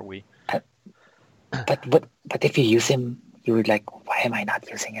before we. But if you use him, you would like, why am I not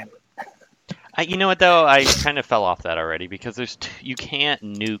using him? You know what though? I kind of fell off that already because you can't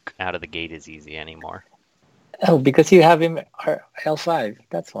nuke out of the gate as easy anymore. Oh, because you have him L5.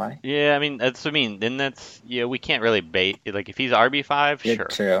 That's why. Yeah, I mean that's what I mean. Then that's we can't really bait like if he's RB5, Yeah, sure,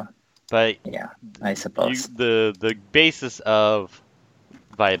 true. but Yeah, I suppose. the basis of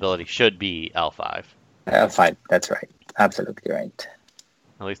viability should be L5, L5. That's right. Absolutely right.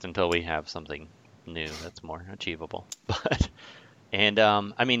 at least until we have something new that's more achievable. But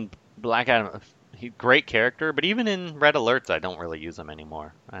I mean Black Adam, great character, but even in Red Alerts, I don't really use him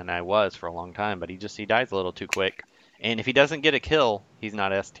anymore, and I was for a long time. But he dies a little too quick, and if he doesn't get a kill, he's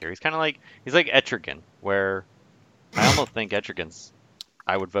not S tier. He's kind of like Etrigan, where I almost think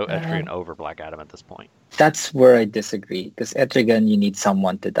I would vote Etrigan over Black Adam at this point. That's where I disagree because Etrigan, you need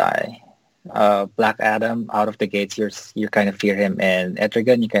someone to die. Black Adam, out of the gates, you kind of fear him, and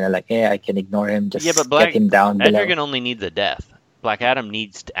Etrigan, you kind of like, I can ignore him, just get him down below. Etrigan only needs a death. Black Adam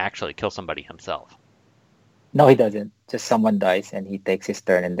needs to actually kill somebody himself. No, he doesn't. Just someone dies, and he takes his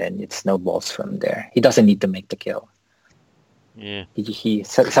turn, and then it snowballs from there. He doesn't need to make the kill. Yeah.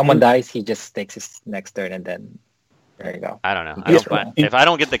 Someone dies, he just takes his next turn, and then there you go. I don't know. Yeah. If I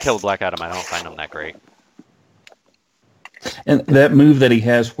don't get the kill with Black Adam, I don't find him that great. And that move that he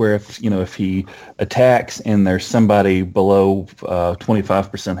has where if he attacks and there's somebody below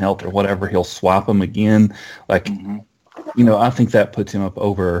 25% health or whatever, he'll swap them again. Like, I think that puts him up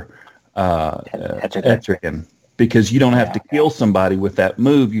over Etrigan because you don't have to kill somebody with that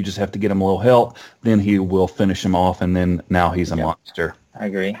move. You just have to get him low health. Then he will finish him off, and then now he's a monster. I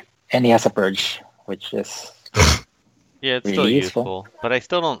agree. And he has a purge, which is it's really still useful. useful, but I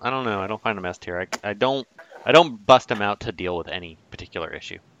still don't. I don't know. I don't find him S tier. I don't bust him out to deal with any particular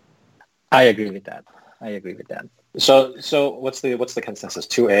issue. I agree with that. So what's the consensus?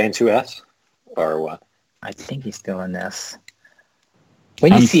 2A and 2S, or what? I think he's still an S.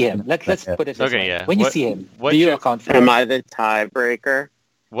 When you see him, let's put it this Okay, way. yeah. When you see him, what's do you your- account for Am him? I the tiebreaker?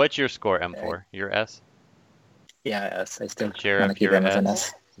 What's your score, M4? Your S? Yeah, S. I still Sheriff, want to keep you're him as an S.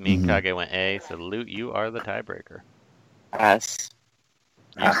 S. Me and Kage went A, so Loot, you are the tiebreaker. S.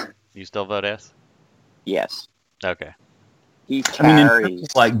 You still vote S? Yes. Okay. He In carries. terms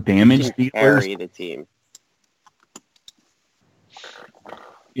of, like damage he dealers, carry the team.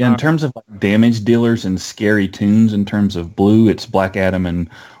 in terms of like, damage dealers and scary tunes, in terms of blue, it's Black Adam and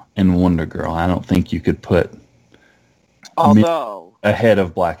Wonder Girl. I don't think you could put Although ahead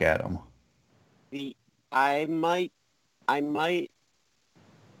of Black Adam. I might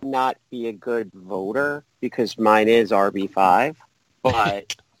not be a good voter because mine is RB5,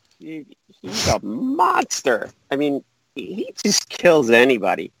 but he's a monster. I mean, he just kills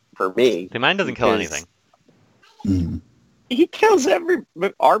anybody for me. See, mine doesn't kill because anything. Mhm. He kills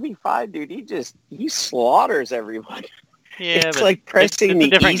but RB5, dude. He slaughters everyone. Yeah, It's but like pressing it's the a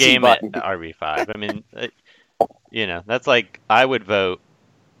different easy game button. at RB5. I mean, that's like I would vote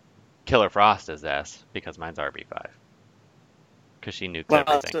Killer Frost as S because mine's RB5 because she nukes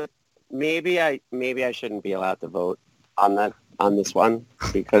everything. So maybe I shouldn't be allowed to vote on this one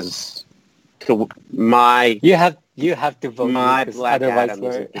because my You have to vote. my because Black otherwise Adam we're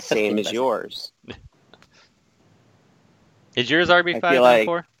isn't the same as yours. Is yours RB5 I feel like-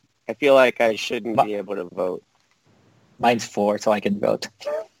 M4? I feel like I shouldn't But- be able to vote. Mine's 4, so I can vote.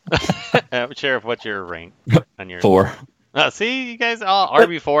 Sheriff, what's your rank on your 4. Oh, see, you guys all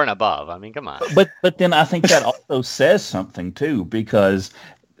RB4 and above. I mean, come on. But then I think that also says something too, because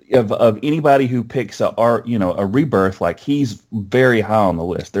of anybody who picks a rebirth, like he's very high on the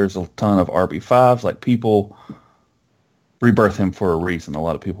list. There's a ton of RB5s. Like people rebirth him for a reason. A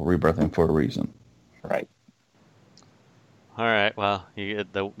lot of people rebirth him for a reason. Right. All right. Well,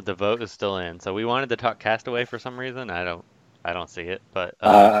 the vote is still in. So we wanted to talk Castaway for some reason. I don't see it, but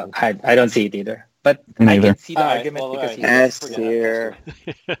I don't see it either. But Me I neither. can see the All right, argument well, because all he's right. S tier,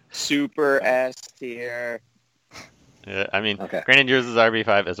 super S tier. yeah, I mean, Okay. granted yours is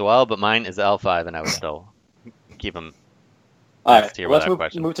RB5 as well, but mine is L5, and I would still keep him. All S right, tier let's without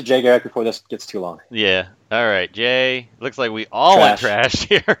question. move to Jay Garrick before this gets too long. Yeah. All right, Jay. Looks like we all went Trash.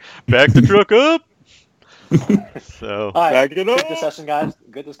 trash here. Back the truck up. So, All right, Back it good up. discussion, guys.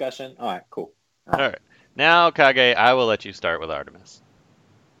 Good discussion. All right, cool. all right. Now, Kage, I will let you start with Artemis.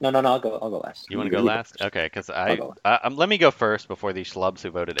 No, I'll go last. You want to go last? Okay, because I'll go. let me go first before these schlubs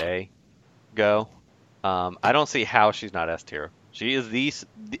who voted A go. I don't see how she's not S tier. She is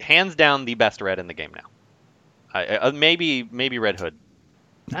hands down the best red in the game now. Maybe Red Hood.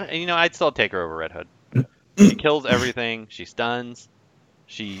 I'd still take her over Red Hood. She kills everything. She stuns.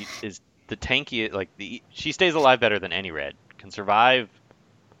 She is the tanky. She stays alive better than any red. Can survive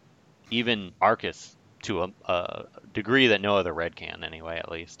even Arcus to a degree that no other red can. Anyway,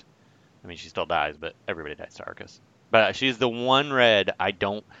 at least. I mean, she still dies, but everybody dies to Arcus. But she's the one red I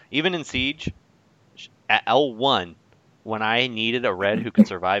don't. Even in Siege, at L1, when I needed a red who could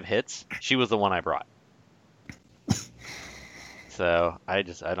survive hits, she was the one I brought. So I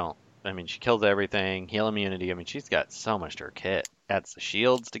don't. I mean, she kills everything. Heal immunity. I mean, she's got so much to her kit. Adds the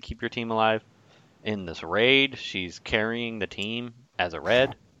shields to keep your team alive. In this raid, she's carrying the team as a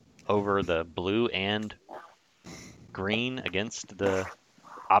red over the blue and green against the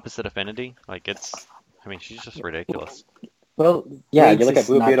opposite affinity. I mean, she's just ridiculous. Well, Yeah, Raids you look at is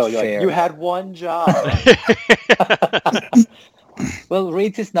Blue not Beetle, you're like, fair. you had one job. Well,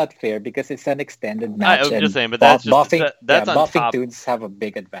 Raids is not fair because it's an extended match. I'm and just saying, but that's just buffing, that's on buffing top. dudes have a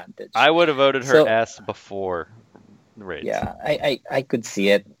big advantage. I would have voted her So- S before the raids. Yeah, I could see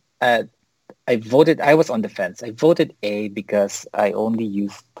it. I was on the fence. I voted A because I only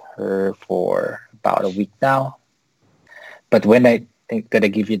used her for about a week now. But when I think that I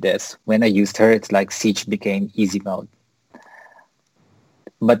give you this, when I used her, it's like Siege became easy mode.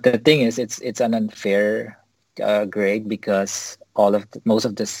 But the thing is, it's an unfair grade because most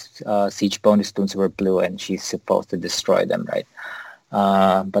of the Siege bonus tunes were blue, and she's supposed to destroy them, right?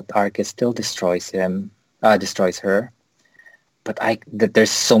 But Arcus still destroys her. But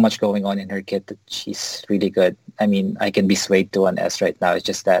there's so much going on in her kit that she's really good. I mean, I can be swayed to an S right now. It's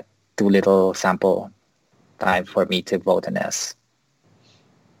just that too little sample time for me to vote an S.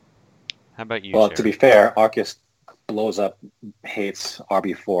 How about you? Well, Sherry? to be fair, Arcus blows up, hates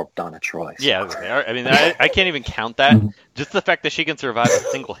RB4 Donna Troy. So. Yeah, I mean, I can't even count that. Just the fact that she can survive a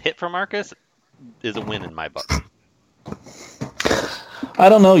single hit from Arcus is a win in my book. I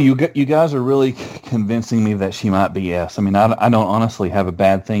don't know. You guys are really convincing me that she might be S. I mean, I don't honestly have a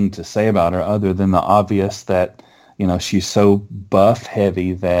bad thing to say about her other than the obvious that, she's so buff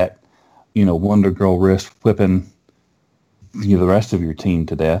heavy that, Wonder Girl risks whipping the rest of your team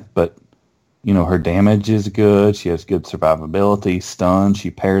to death. But, her damage is good. She has good survivability, stun. She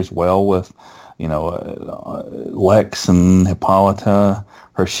pairs well with, Lex and Hippolyta.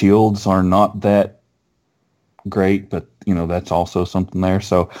 Her shields are not that great, but that's also something there.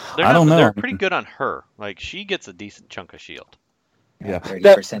 So I don't know. They're pretty good on her. Like, she gets a decent chunk of shield. Yeah,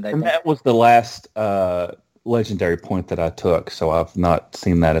 30%. I think. that was the last legendary point that I took. So I've not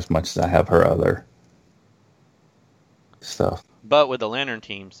seen that as much as I have her other stuff. But with the Lantern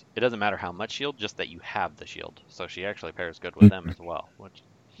teams, it doesn't matter how much shield, just that you have the shield. So she actually pairs good with them as well. Which,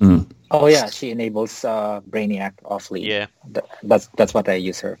 Oh yeah, she enables Brainiac off lead. yeah, That's what I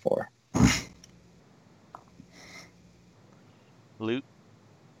use her for. loot.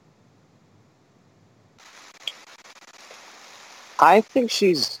 I think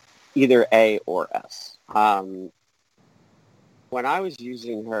she's either A or S. When I was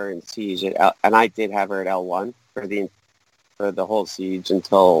using her in Siege, and I did have her at L1 for the whole Siege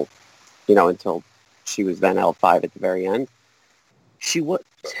until she was then L5 at the very end. She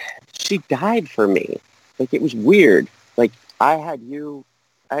died for me. Like, it was weird. Like, I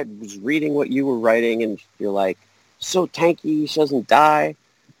was reading what you were writing, and you're like, so tanky, she doesn't die.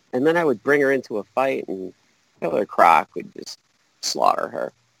 And then I would bring her into a fight, and Killer Croc would just slaughter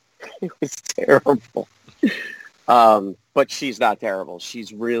her. It was terrible. But she's not terrible.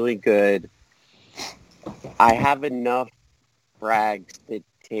 She's really good. I have enough frags to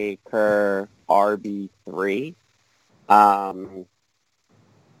take her RB3.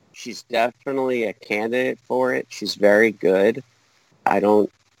 She's definitely a candidate for it. She's very good. I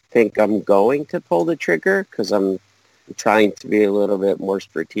don't think I'm going to pull the trigger because I'm trying to be a little bit more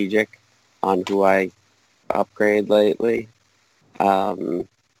strategic on who I upgrade lately.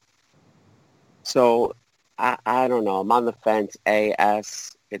 So I don't know. I'm on the fence.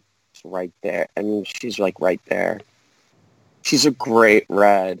 AS, it's right there. I mean, she's like right there. She's a great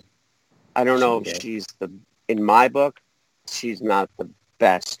red. I don't know if she's in my book, she's not the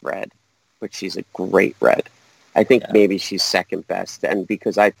best red, but she's a great red. I think maybe she's second best, and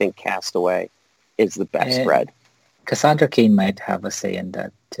because I think Castaway is the best red. Cassandra Cain might have a say in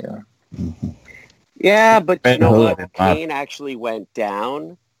that too. Yeah, but you know what? Wow. Kane actually went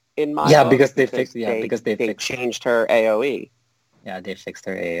down in my Yeah, book, because they fixed. Yeah, they, because they they fixed. changed her AOE. Yeah, they fixed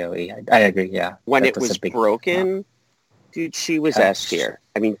her AOE. I agree. Yeah, When that it was a big. broken, dude, she was Yeah, S tier.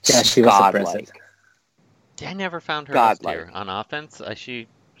 I mean, yeah, she was impressive. godlike. I never found her S Godlike. tier on offense. She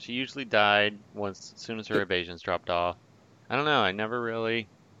usually died once as soon as her evasions dropped off. I don't know. I never really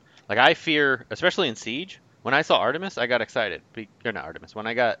like. I fear, especially in Siege. When I saw Artemis, I got excited. Or not Artemis. When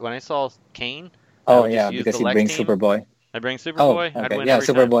I saw Kayn, I Oh would just yeah, use because the he Lex brings team. Superboy. I'd bring Oh, Superboy. I'd okay. win Yeah, every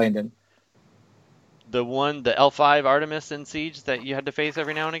time. Superboy and then. The L5 Artemis in Siege that you had to face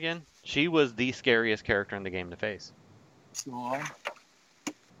every now and again, she was the scariest character in the game to face.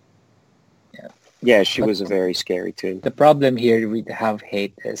 Yeah, she But was a very scary tune. the problem here we have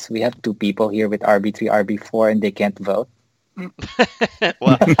hate is we have two people here with RB3, RB4, and they can't vote.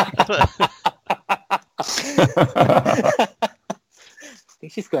 Well, I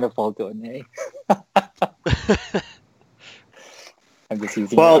think she's gonna fall to an A. I'm just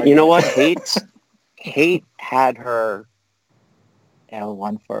using. Well, your you know what? argument. Hate had her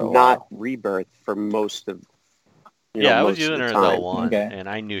L1 for a not while. rebirth for most of. yeah, I was most of using the her as time. L1, Okay. and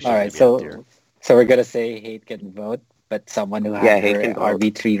I knew she All was right, going to be S tier. so we're gonna say hate can vote, but someone who Yeah, had hate her can vote.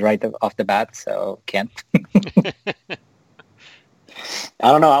 RB3 right off the bat, so can't.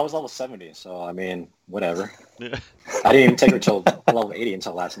 I don't know. I was level 70, so I mean, whatever. Yeah. I didn't even take her till level 80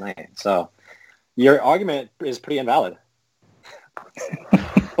 until last night. So your argument is pretty invalid.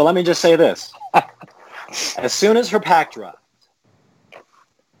 But let me just say this. As soon as her pack dropped,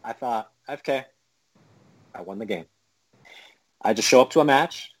 I thought, okay, I won the game. I just show up to a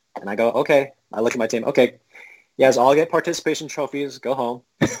match, and I go, okay. I look at my team. Okay, you guys all get participation trophies. Go home.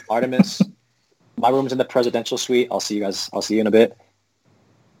 Artemis, my room's in the presidential suite. I'll see you guys. I'll see you in a bit.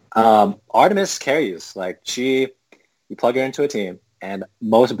 Artemis carries. Like, you plug her into a team, and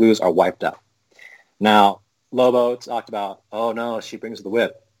most blues are wiped out. Now, Lobo talked about, oh, no, she brings the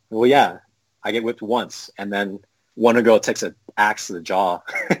whip. Well, yeah, I get whipped once, and then Wonder Girl takes an axe to the jaw,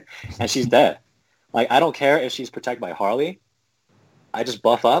 and she's dead. Like, I don't care if she's protected by Harley. I just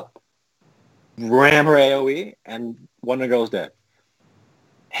buff up, ram her AoE, and Wonder Girl's dead.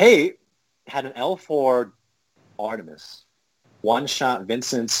 Hate had an L4 Artemis. One-shot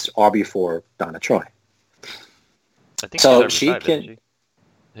Vincent's RB4 Donna Troy. I think So she's she RB5, can- isn't she?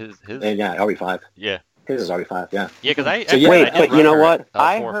 His And yeah, RB5. yeah. His is RB5, yeah. Yeah, because I So, yeah, Wait, I did but run you know her what? at L4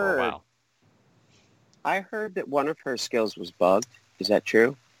 I for a heard while. I heard that one of her skills was bugged. Is that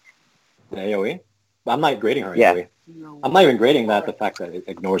true? The AoE? I'm not grading her Yeah. AoE. I'm not even grading the fact that it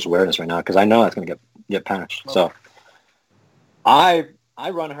ignores awareness right now, because I know that's going to get patched. So I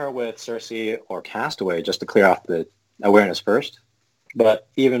run her with Cersei or Castaway just to clear off the awareness first. But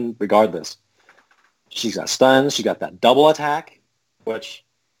even regardless, she's got stuns. She got that double attack, which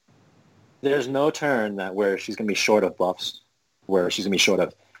there's no turn where she's going to be short of buffs, where she's going to be short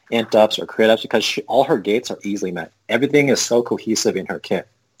of int ups or crit ups, because all her gates are easily met. Everything is so cohesive in her kit.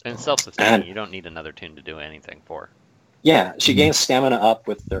 And self-sustaining, And- you don't need another tune to do anything for. Yeah, she gains stamina up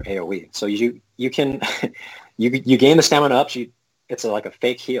with their AoE. So you can you gain the stamina up. It's like a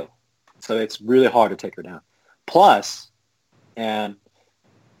fake heal, so it's really hard to take her down. Plus, and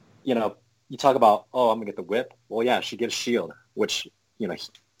you talk about, oh, I'm gonna get the whip. Well, yeah, she gives shield, which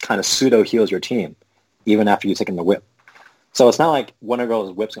kind of pseudo heals your team even after you've taken the whip. So it's not like Wonder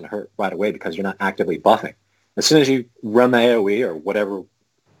Girl's whip's gonna hurt right away because you're not actively buffing. As soon as you run the AoE or whatever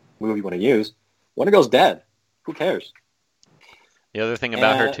move you want to use, Wonder Girl's dead. Who cares? The other thing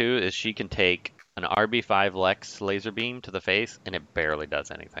about her And- too is she can take an RB5 Lex laser beam to the face, and it barely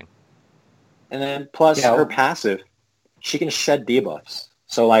does anything. And then plus Yeah. her passive, she can shed debuffs.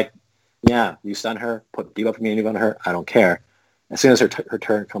 So like, yeah, you stun her, put debuff immunity on her, I don't care. As soon as her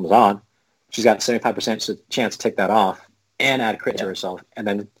turn comes on, she's got 75% chance to take that off and add crit to herself, and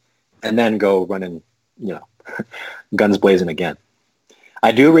then go running, guns blazing again.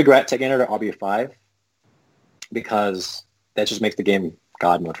 I do regret taking her to RB5 because that just makes the game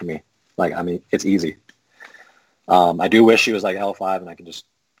God mode for me. Like, I mean, it's easy. I do wish she was like L5 and I could just,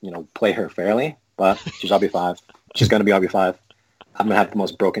 play her fairly, but she's RB5. She's going to be RB5. I'm going to have the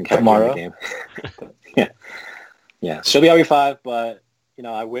most broken character Tomorrow? in the game. Yeah, she'll be RB5, but,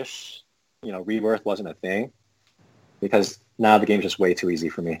 I wish, Rebirth wasn't a thing because now the game's just way too easy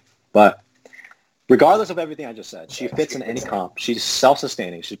for me. But regardless of everything I just said, she fits in any comp. She's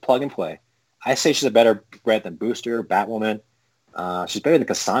self-sustaining. She's plug and play. I say she's a better Red than Booster, Batwoman. She's better than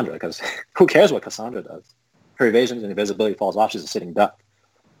Cassandra because who cares what Cassandra does? Her evasion and invisibility falls off. She's a sitting duck.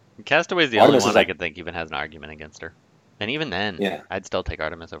 Castaway's the Artemis only is one I like- could think even has an argument against her. And even then, Yeah. I'd still take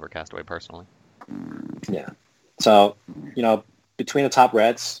Artemis over Castaway personally. Yeah. So, between the top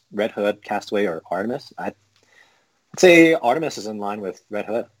Reds, Red Hood, Castaway, or Artemis, I'd say Artemis is in line with Red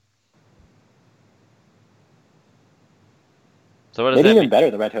Hood. So what does Maybe that even mean?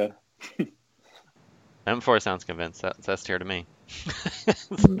 better than Red Hood. M4 sounds convinced. That's S tier to me.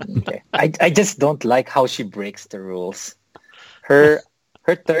 Okay. I just don't like how she breaks the rules. Her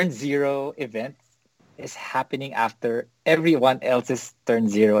turn zero event is happening after everyone else's turn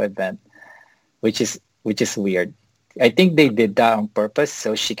zero event, which is weird. I think they did that on purpose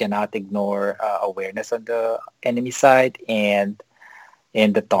so she cannot ignore awareness on the enemy side and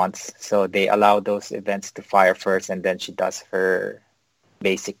the taunts. So they allow those events to fire first, and then she does her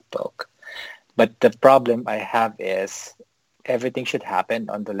basic poke. But the problem I have is everything should happen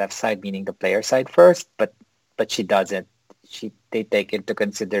on the left side, meaning the player side first, but she doesn't. They take into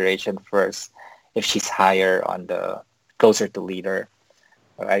consideration first if she's higher on the closer to leader.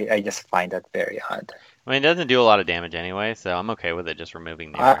 I just find that very odd. I mean, it doesn't do a lot of damage anyway, so I'm okay with it just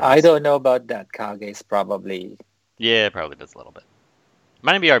removing the I awareness. don't know about that. Kage's probably Yeah, it probably does a little bit.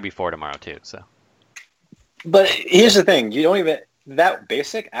 Might be RB4 tomorrow too, so. But here's the thing: you don't even that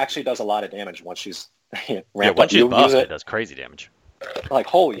basic actually does a lot of damage once she's ramped Yeah, up. once she's You buffed, use it it does crazy damage. like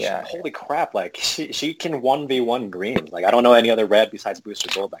holy Yeah. shit, holy crap! Like she can 1v1 green. Like I don't know any other red besides Booster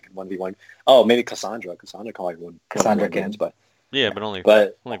Gold that can 1v1. Oh, maybe Cassandra. Cassandra can like one. Cassandra 1v1 can. greens, but Yeah, but only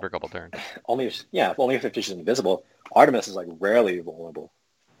but for a couple turns. only if she's invisible. Artemis is like rarely vulnerable.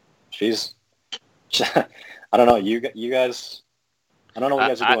 She's I don't know. You guys. I don't know what you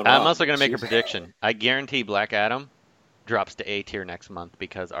guys are doing wrong. I'm also going to make a She's- prediction. I guarantee Black Adam drops to A tier next month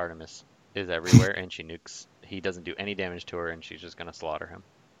because Artemis is everywhere and she nukes. He doesn't do any damage to her and she's just going to slaughter him.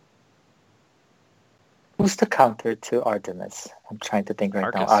 who's the counter to Artemis? I'm trying to think right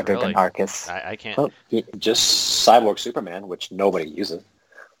now, Arcus, other really. than Arcus. I can't. Oh, Just Cyborg Superman, which nobody uses.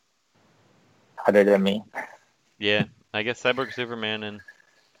 other than me. Yeah, I guess Cyborg Superman and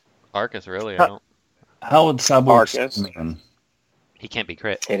Arcus, really. I don't. How would Cyborg Arcus. Superman? He can't be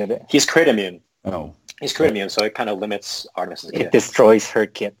crit. Say that He's crit immune. Oh, He's crit immune, so it kind of limits Artemis's it kit. destroys her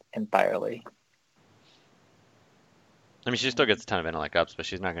kit entirely. I mean, she still gets a ton of intellect ups, but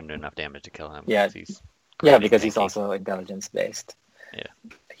she's not going to do enough damage to kill him. Yeah. He's Yeah, crazy because he's tanky. also intelligence based. Yeah.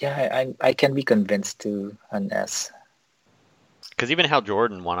 Yeah, I can be convinced to an S. Because even Hal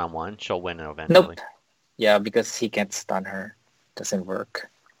Jordan one-on-one, she'll win eventually. Nope. Yeah, because he can't stun her. Doesn't work.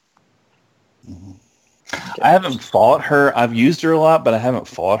 I haven't fought her. I've used her a lot, but I haven't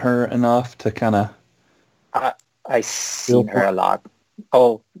fought her enough to kind of. I seen her a lot.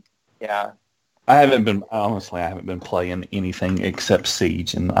 Oh, yeah. I haven't been playing anything except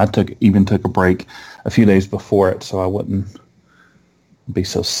Siege, and I took a break a few days before it, so I wouldn't be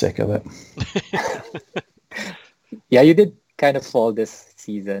so sick of it. Yeah, you did kind of fall this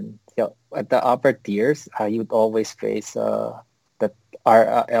season. Yeah, at the upper tiers, you'd always face the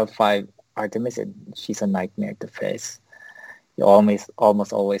L5 Artemis, and she's a nightmare to face. You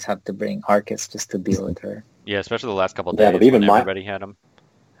almost always have to bring Arcus just to deal with her. Yeah, especially the last couple of Yeah, days but even when my- everybody had her.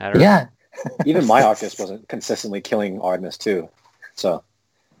 Yeah, Even my Arcus wasn't consistently killing Artemis too. So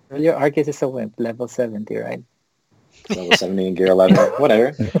your Arcus is a wimp, level 70, right? level 70 and gear 11,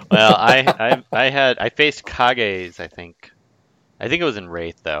 whatever. Well, I faced Kage's, I think it was in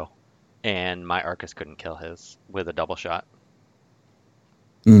Wraith though, and my Arcus couldn't kill his with a double shot.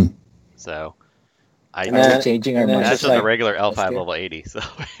 Mm. So And Are then- you changing her and then mind? that's it's just a like- regular L5 That's good. level 80. So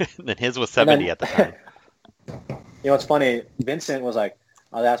then his was 70 at the time. You know what's funny? Vincent was like,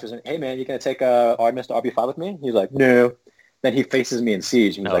 I was asking him, hey man, you gonna take Artemis to RB5 with me? He's like, no. Then he faces me in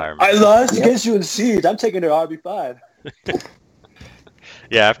Siege. And he's Oh, I like, remember. I lost Yep. against you in Siege. I'm taking her to RB5.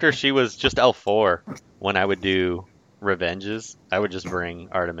 Yeah, after she was just L4, when I would do revenges, I would just bring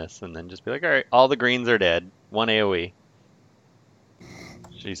Artemis and then just be like, all right, all the greens are dead. One AoE.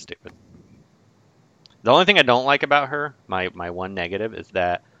 She's stupid. The only thing I don't like about her, my one negative, is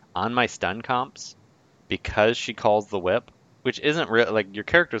that on my stun comps, because she calls the whip, which isn't real, like your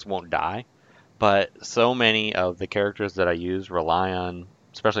characters won't die, but so many of the characters that I use rely on,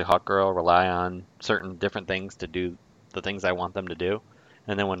 especially Hawk Girl, rely on certain different things to do the things I want them to do.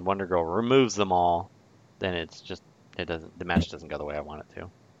 And then when Wonder Girl removes them all, then the match doesn't go the way I want it to.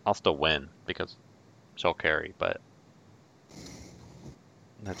 I'll still win because she'll carry, but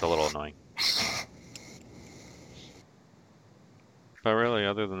that's a little annoying. But really,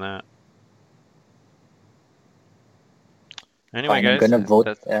 other than that. Anyway, Fine, guys. I'm gonna vote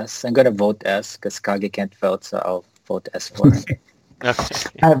that's- S. I'm gonna vote S because Kage can't vote, so I'll vote S for him. Okay.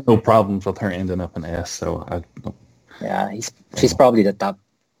 I have no problems with her ending up in S, so I don't. Yeah, she's probably the top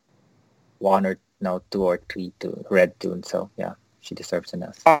one or no 2 or 3 to Red Toon. So yeah, she deserves an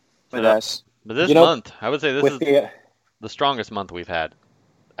S. With us. But this You know, month, I would say this With is the the strongest month we've had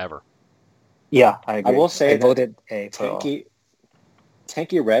ever. Yeah, I agree. will say I that voted A for all.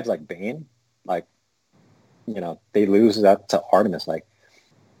 tanky Reds like Bane, like they lose that to Artemis. Like,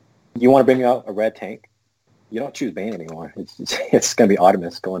 you want to bring out a red tank? You don't choose Bane anymore. It's going to be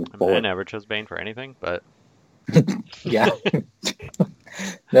Artemis going forward. I never chose Bane for anything, but Yeah.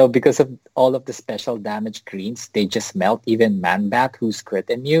 No, because of all of the special damage greens, they just melt. Even Man-Bat, who's crit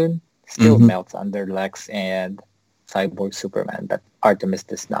immune, still melts under Lex and Cyborg Superman. But Artemis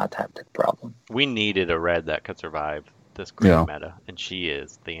does not have that problem. we needed a red that could survive this great meta, and she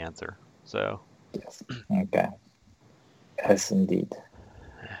is the answer. So, Yes. Okay. Yes, indeed.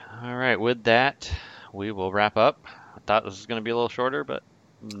 all right, with that, we will wrap up. I thought this was going to be a little shorter, but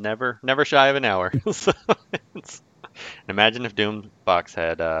never shy of an hour. So imagine if Doombox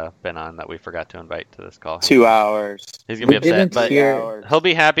had been on that we forgot to invite to this call. 2 hours. He's going to be We upset, didn't but hear- he'll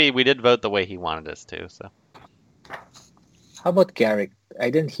be happy. We did vote the way he wanted us to. So, How about Garrick? I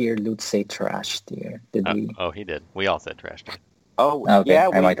didn't hear Loot say trash, dear. Did we? oh, he did. We all said trash talk. Oh, Okay, yeah,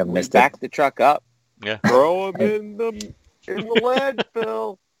 I might have missed it. backed the truck up. Yeah. Throw him in the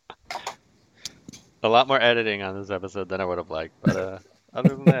landfill. A lot more editing on this episode than I would have liked, but other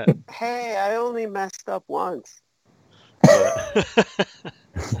than that. Hey, I only messed up once.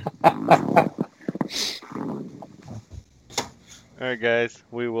 All right, guys,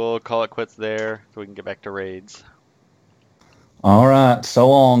 we will call it quits there so we can get back to raids. All right, so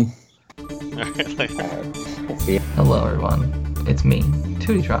long. All right, later. See Hello everyone, it's me,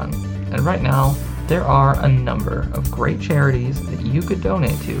 Tutitron, and right now there are a number of great charities that you could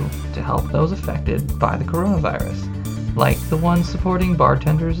donate to help those affected by the coronavirus, like the ones supporting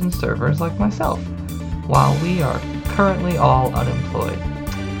bartenders and servers like myself, while we are currently all unemployed.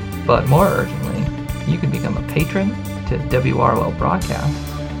 But more urgently, you can become a patron to WROL Broadcasts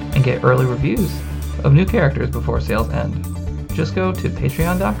and get early reviews of new characters before sales end. Just go to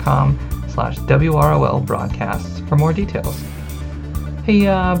patreon.com/WROL Broadcasts for more details. Hey,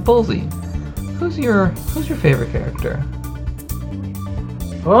 Bullsy, who's your favorite character?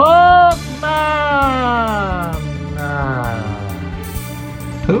 Hawkman!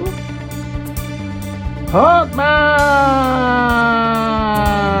 Who? Hawkman!